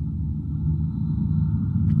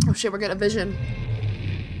 Oh shit, we're getting a vision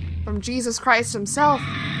from Jesus Christ himself.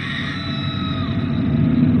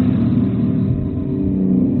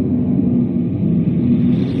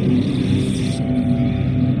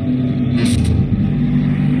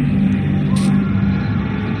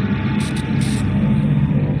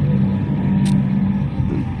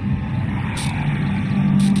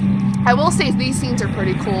 I will say these scenes are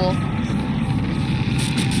pretty cool.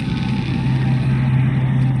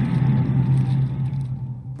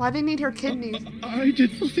 Why do they need her kidneys? I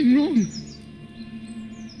did nothing wrong.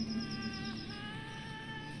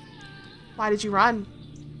 Why did you run?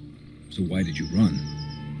 So why did you run?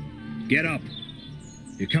 Get up.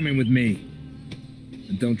 You're coming with me.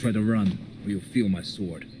 And don't try to run, or you'll feel my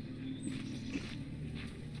sword.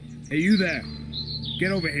 Hey, you there.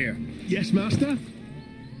 Get over here. Yes, master?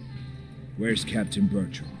 Where's Captain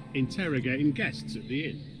Bertram? Interrogating guests at the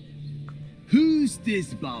inn. Who's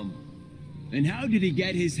this bum? And how did he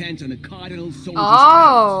get his hands on a cardinal soldier's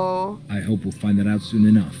Oh. I hope we'll find that out soon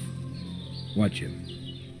enough. Watch him.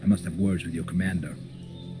 I must have words with your commander.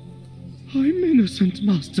 I'm innocent,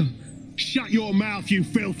 Master. Shut your mouth, you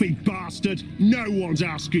filthy bastard! No one's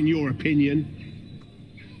asking your opinion.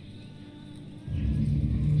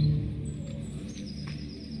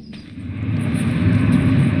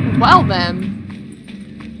 Well then.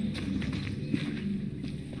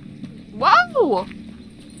 Whoa!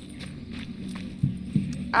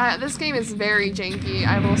 This game is very janky,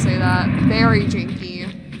 I will say that. Very janky.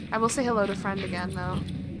 I will say hello to friend again, though.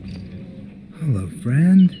 Hello,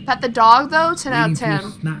 friend. Pet the dog, though? 10 out of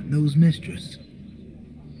 10. Snot-nosed mistress.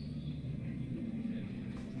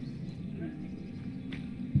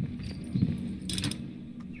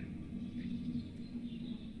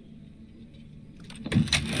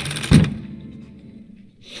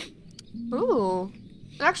 Ooh.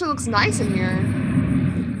 It actually looks nice in here.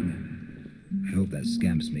 I hope that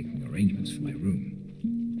scamp's making arrangements for my room.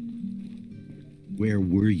 Where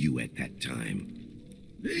were you at that time?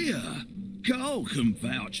 Yeah, Carl can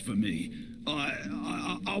vouch for me.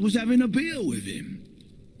 I was having a beer with him.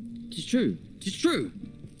 It's true. It's true.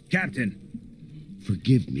 Captain.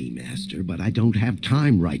 Forgive me, Master, but I don't have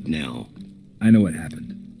time right now. I know what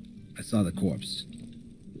happened. I saw the corpse.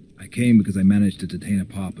 I came because I managed to detain a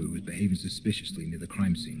pauper who was behaving suspiciously near the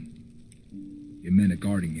crime scene. Your men are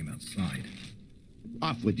guarding him outside.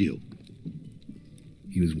 Off with you.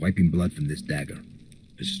 He was wiping blood from this dagger.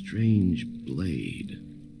 A strange blade.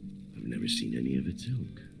 I've never seen any of its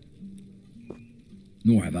ilk.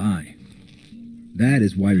 Nor have I. That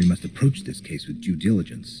is why we must approach this case with due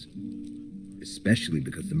diligence. Especially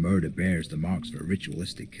because the murder bears the marks of a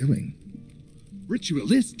ritualistic killing.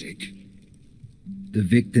 Ritualistic? The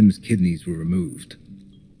victim's kidneys were removed.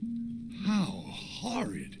 How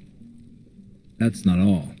horrid. That's not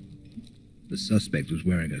all. The suspect was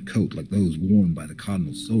wearing a coat like those worn by the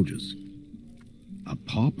Cardinal's soldiers. A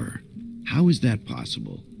pauper? How is that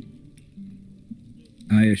possible?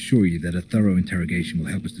 I assure you that a thorough interrogation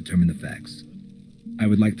will help us determine the facts. I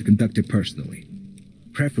would like to conduct it personally,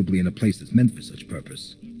 preferably in a place that's meant for such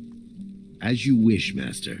purpose. As you wish,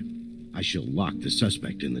 Master. I shall lock the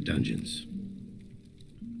suspect in the dungeons.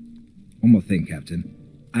 One more thing, Captain.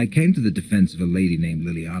 I came to the defense of a lady named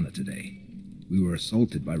Liliana today. We were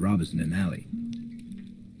assaulted by robbers in an alley.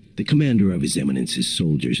 The commander of His Eminence's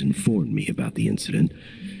soldiers informed me about the incident.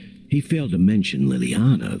 He failed to mention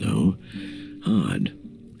Liliana, though. Odd.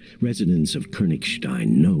 Residents of Koenigstein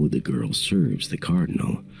know the girl serves the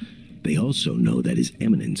Cardinal. They also know that His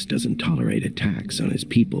Eminence doesn't tolerate attacks on his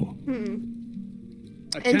people.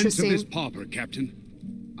 Attend to this pauper, Captain.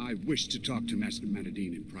 I wish to talk to Master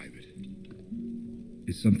Madderdin in private.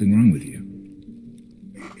 Is something wrong with you?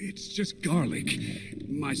 It's just garlic.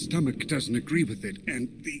 My stomach doesn't agree with it, and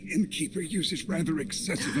the innkeeper uses rather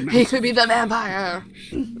excessive amounts. He could be the vampire.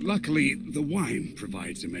 Luckily, the wine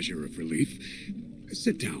provides a measure of relief.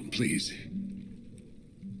 Sit down, please.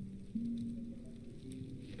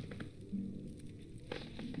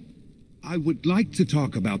 I would like to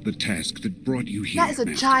talk about the task that brought you here, That is a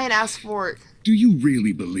Master. giant-ass fork. Do you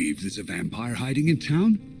really believe there's a vampire hiding in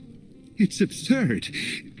town? It's absurd.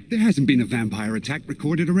 There hasn't been a vampire attack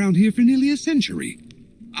recorded around here for nearly a century.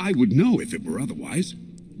 I would know if it were otherwise.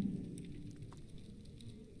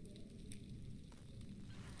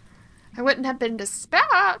 I wouldn't have been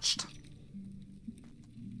dispatched.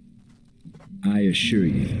 I assure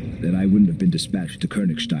you that I wouldn't have been dispatched to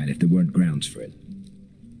Koenigstein if there weren't grounds for it.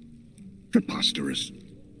 Preposterous.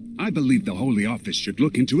 I believe the Holy Office should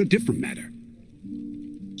look into a different matter.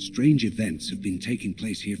 Strange events have been taking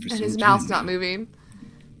place here for And some his time mouth's now. not moving.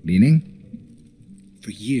 Meaning? For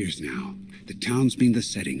years now, the town's been the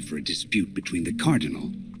setting for a dispute between the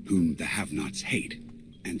Cardinal, whom the have-nots hate,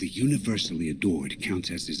 and the universally adored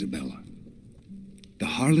Countess Isabella. The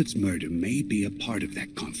harlot's murder may be a part of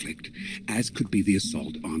that conflict, as could be the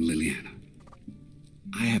assault on Liliana.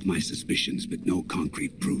 I have my suspicions, but no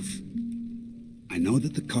concrete proof. I know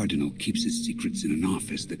that the Cardinal keeps his secrets in an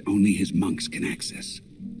office that only his monks can access.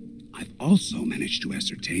 I've also managed to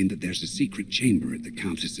ascertain that there's a secret chamber at the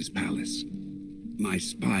Countess's palace. My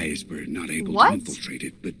spies were not able to infiltrate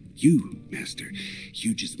it, but you, Master,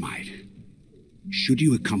 you just might. Should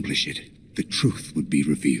you accomplish it, the truth would be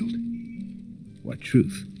revealed. What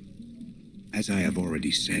truth? As I have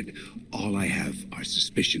already said, all I have are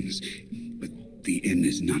suspicions, but the inn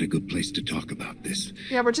is not a good place to talk about this.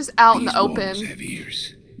 Yeah, we're just out in These the open. walls have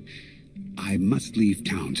ears. I must leave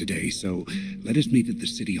town today, so let us meet at the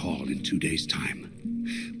city hall in 2 days'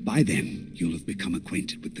 time. By then, you'll have become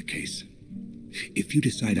acquainted with the case. If you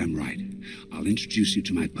decide I'm right, I'll introduce you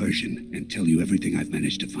to my Persian and tell you everything I've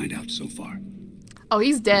managed to find out so far. Oh,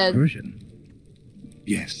 he's dead. Persian?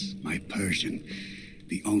 Yes, my Persian.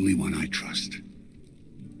 The only one I trust.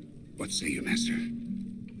 What say you, Master?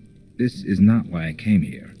 This is not why I came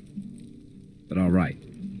here. But all right.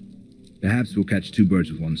 Perhaps we'll catch two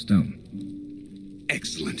birds with one stone.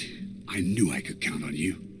 Excellent. I knew I could count on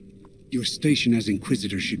you. Your station as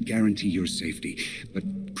Inquisitor should guarantee your safety, but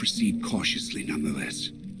proceed cautiously nonetheless.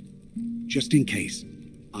 Just in case,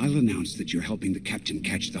 I'll announce that you're helping the captain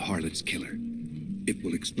catch the harlot's killer. It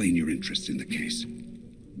will explain your interest in the case.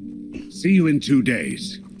 See you in 2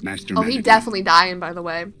 days, Master Oh, he definitely dying, by the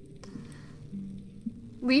way.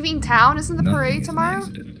 Leaving town isn't the parade tomorrow?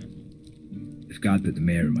 If God put the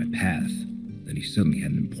mayor in my path, then he certainly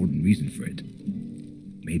had an important reason for it.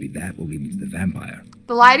 Maybe that will lead me to the vampire.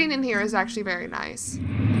 The lighting in here is actually very nice.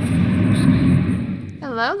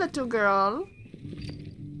 Hello, little girl.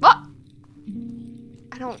 What?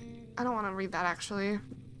 I don't want to read that, actually.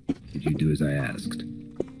 Did you do as I asked?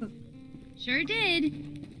 Sure did.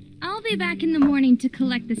 I'll be back in the morning to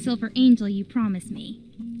collect the silver angel you promised me.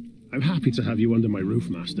 I'm happy to have you under my roof,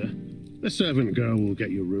 Master. The servant girl will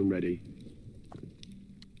get your room ready.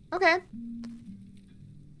 Okay.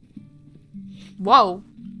 Whoa.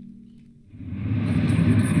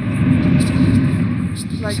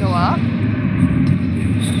 Should I go up?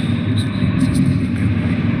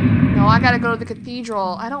 No, I gotta go to the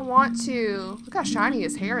cathedral. I don't want to. Look how shiny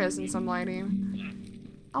his hair is in some lighting.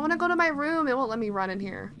 I want to go to my room. It won't let me run in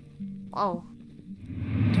here. Whoa.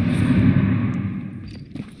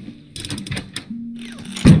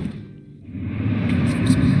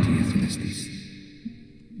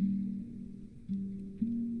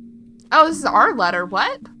 Oh, this is our letter.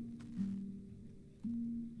 What?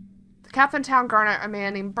 The Captain Town Garnet, a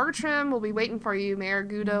man named Bertram, will be waiting for you. Mayor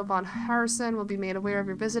Guido von Harrison will be made aware of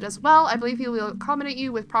your visit as well. I believe he will accommodate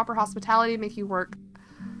you with proper hospitality, make your work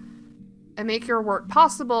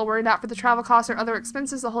possible. Worry not for the travel costs or other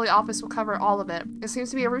expenses. The Holy Office will cover all of it. It seems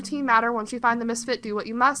to be a routine matter. Once you find the misfit, do what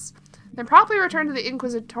you must. Then promptly return to the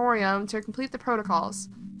Inquisitorium to complete the protocols.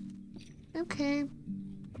 Okay.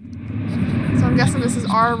 So I'm guessing this is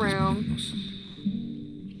our room.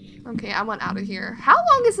 Okay, I want out of here. How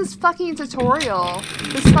long is this fucking tutorial?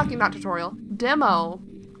 Not tutorial. Demo.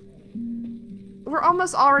 We're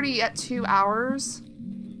almost already at 2 hours.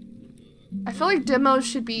 I feel like demos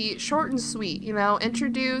should be short and sweet, you know?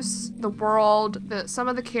 Introduce the world, some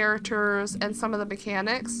of the characters, and some of the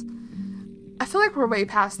mechanics. I feel like we're way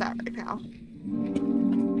past that right now.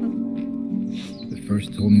 The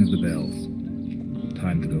first tolling of the bells.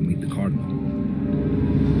 Time to go meet the Cardinal.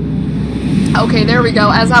 Okay, there we go.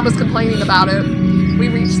 As I was complaining about it, we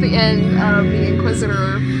reached the end of the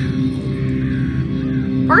Inquisitor.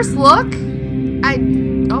 First look,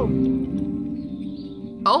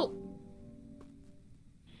 Oh.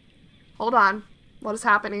 Hold on. What is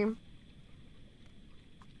happening?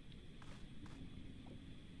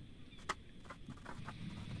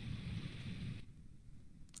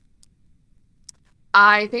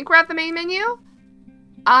 I think we're at the main menu.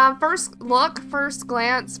 First look, first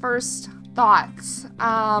glance, first thoughts.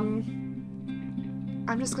 I'm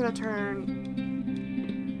just gonna turn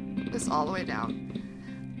this all the way down.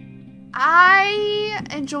 I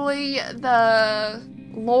enjoy the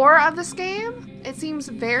lore of this game. It seems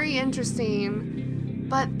very interesting,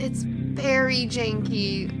 but it's very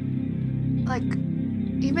janky. Like,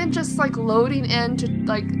 even just like loading into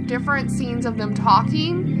like different scenes of them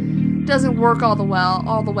talking doesn't work all the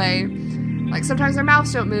way. Like, sometimes their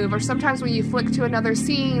mouths don't move, or sometimes when you flick to another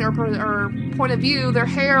scene or point of view, their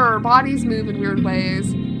hair or bodies move in weird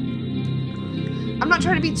ways. I'm not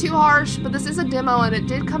trying to be too harsh, but this is a demo and it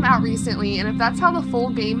did come out recently, and if that's how the full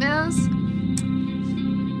game is,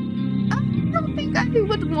 I don't think I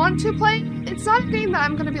would want to play it. It's not a game that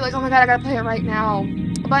I'm going to be like, oh my god, I gotta play it right now.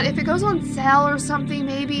 But if it goes on sale or something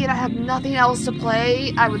maybe, and I have nothing else to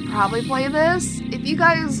play, I would probably play this. If you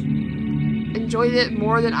guys enjoyed it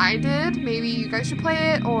more than I did, maybe you guys should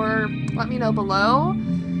play it, or let me know below.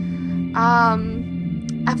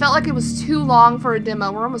 I felt like it was too long for a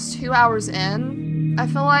demo. We're almost 2 hours in, I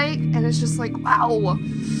feel like, and it's just like, wow.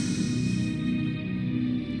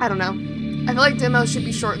 I don't know. I feel like demos should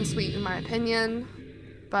be short and sweet in my opinion,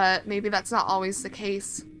 but maybe that's not always the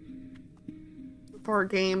case for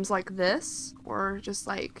games like this, or just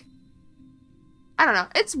like, I don't know.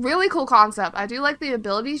 It's really cool concept. I do like the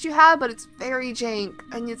abilities you have, but it's very jank,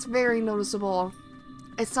 and it's very noticeable.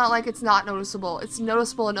 It's not like it's not noticeable. It's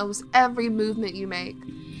noticeable in almost every movement you make.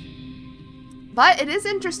 But it is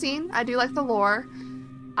interesting. I do like the lore.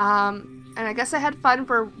 And I guess I had fun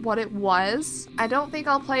for what it was. I don't think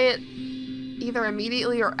I'll play it either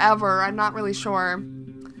immediately or ever. I'm not really sure.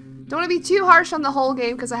 Don't want to be too harsh on the whole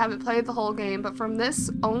game because I haven't played the whole game, but from this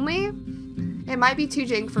only, it might be too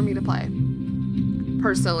jank for me to play,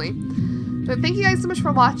 personally. But thank you guys so much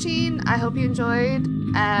for watching. I hope you enjoyed,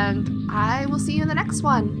 and I will see you in the next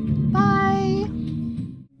one. Bye!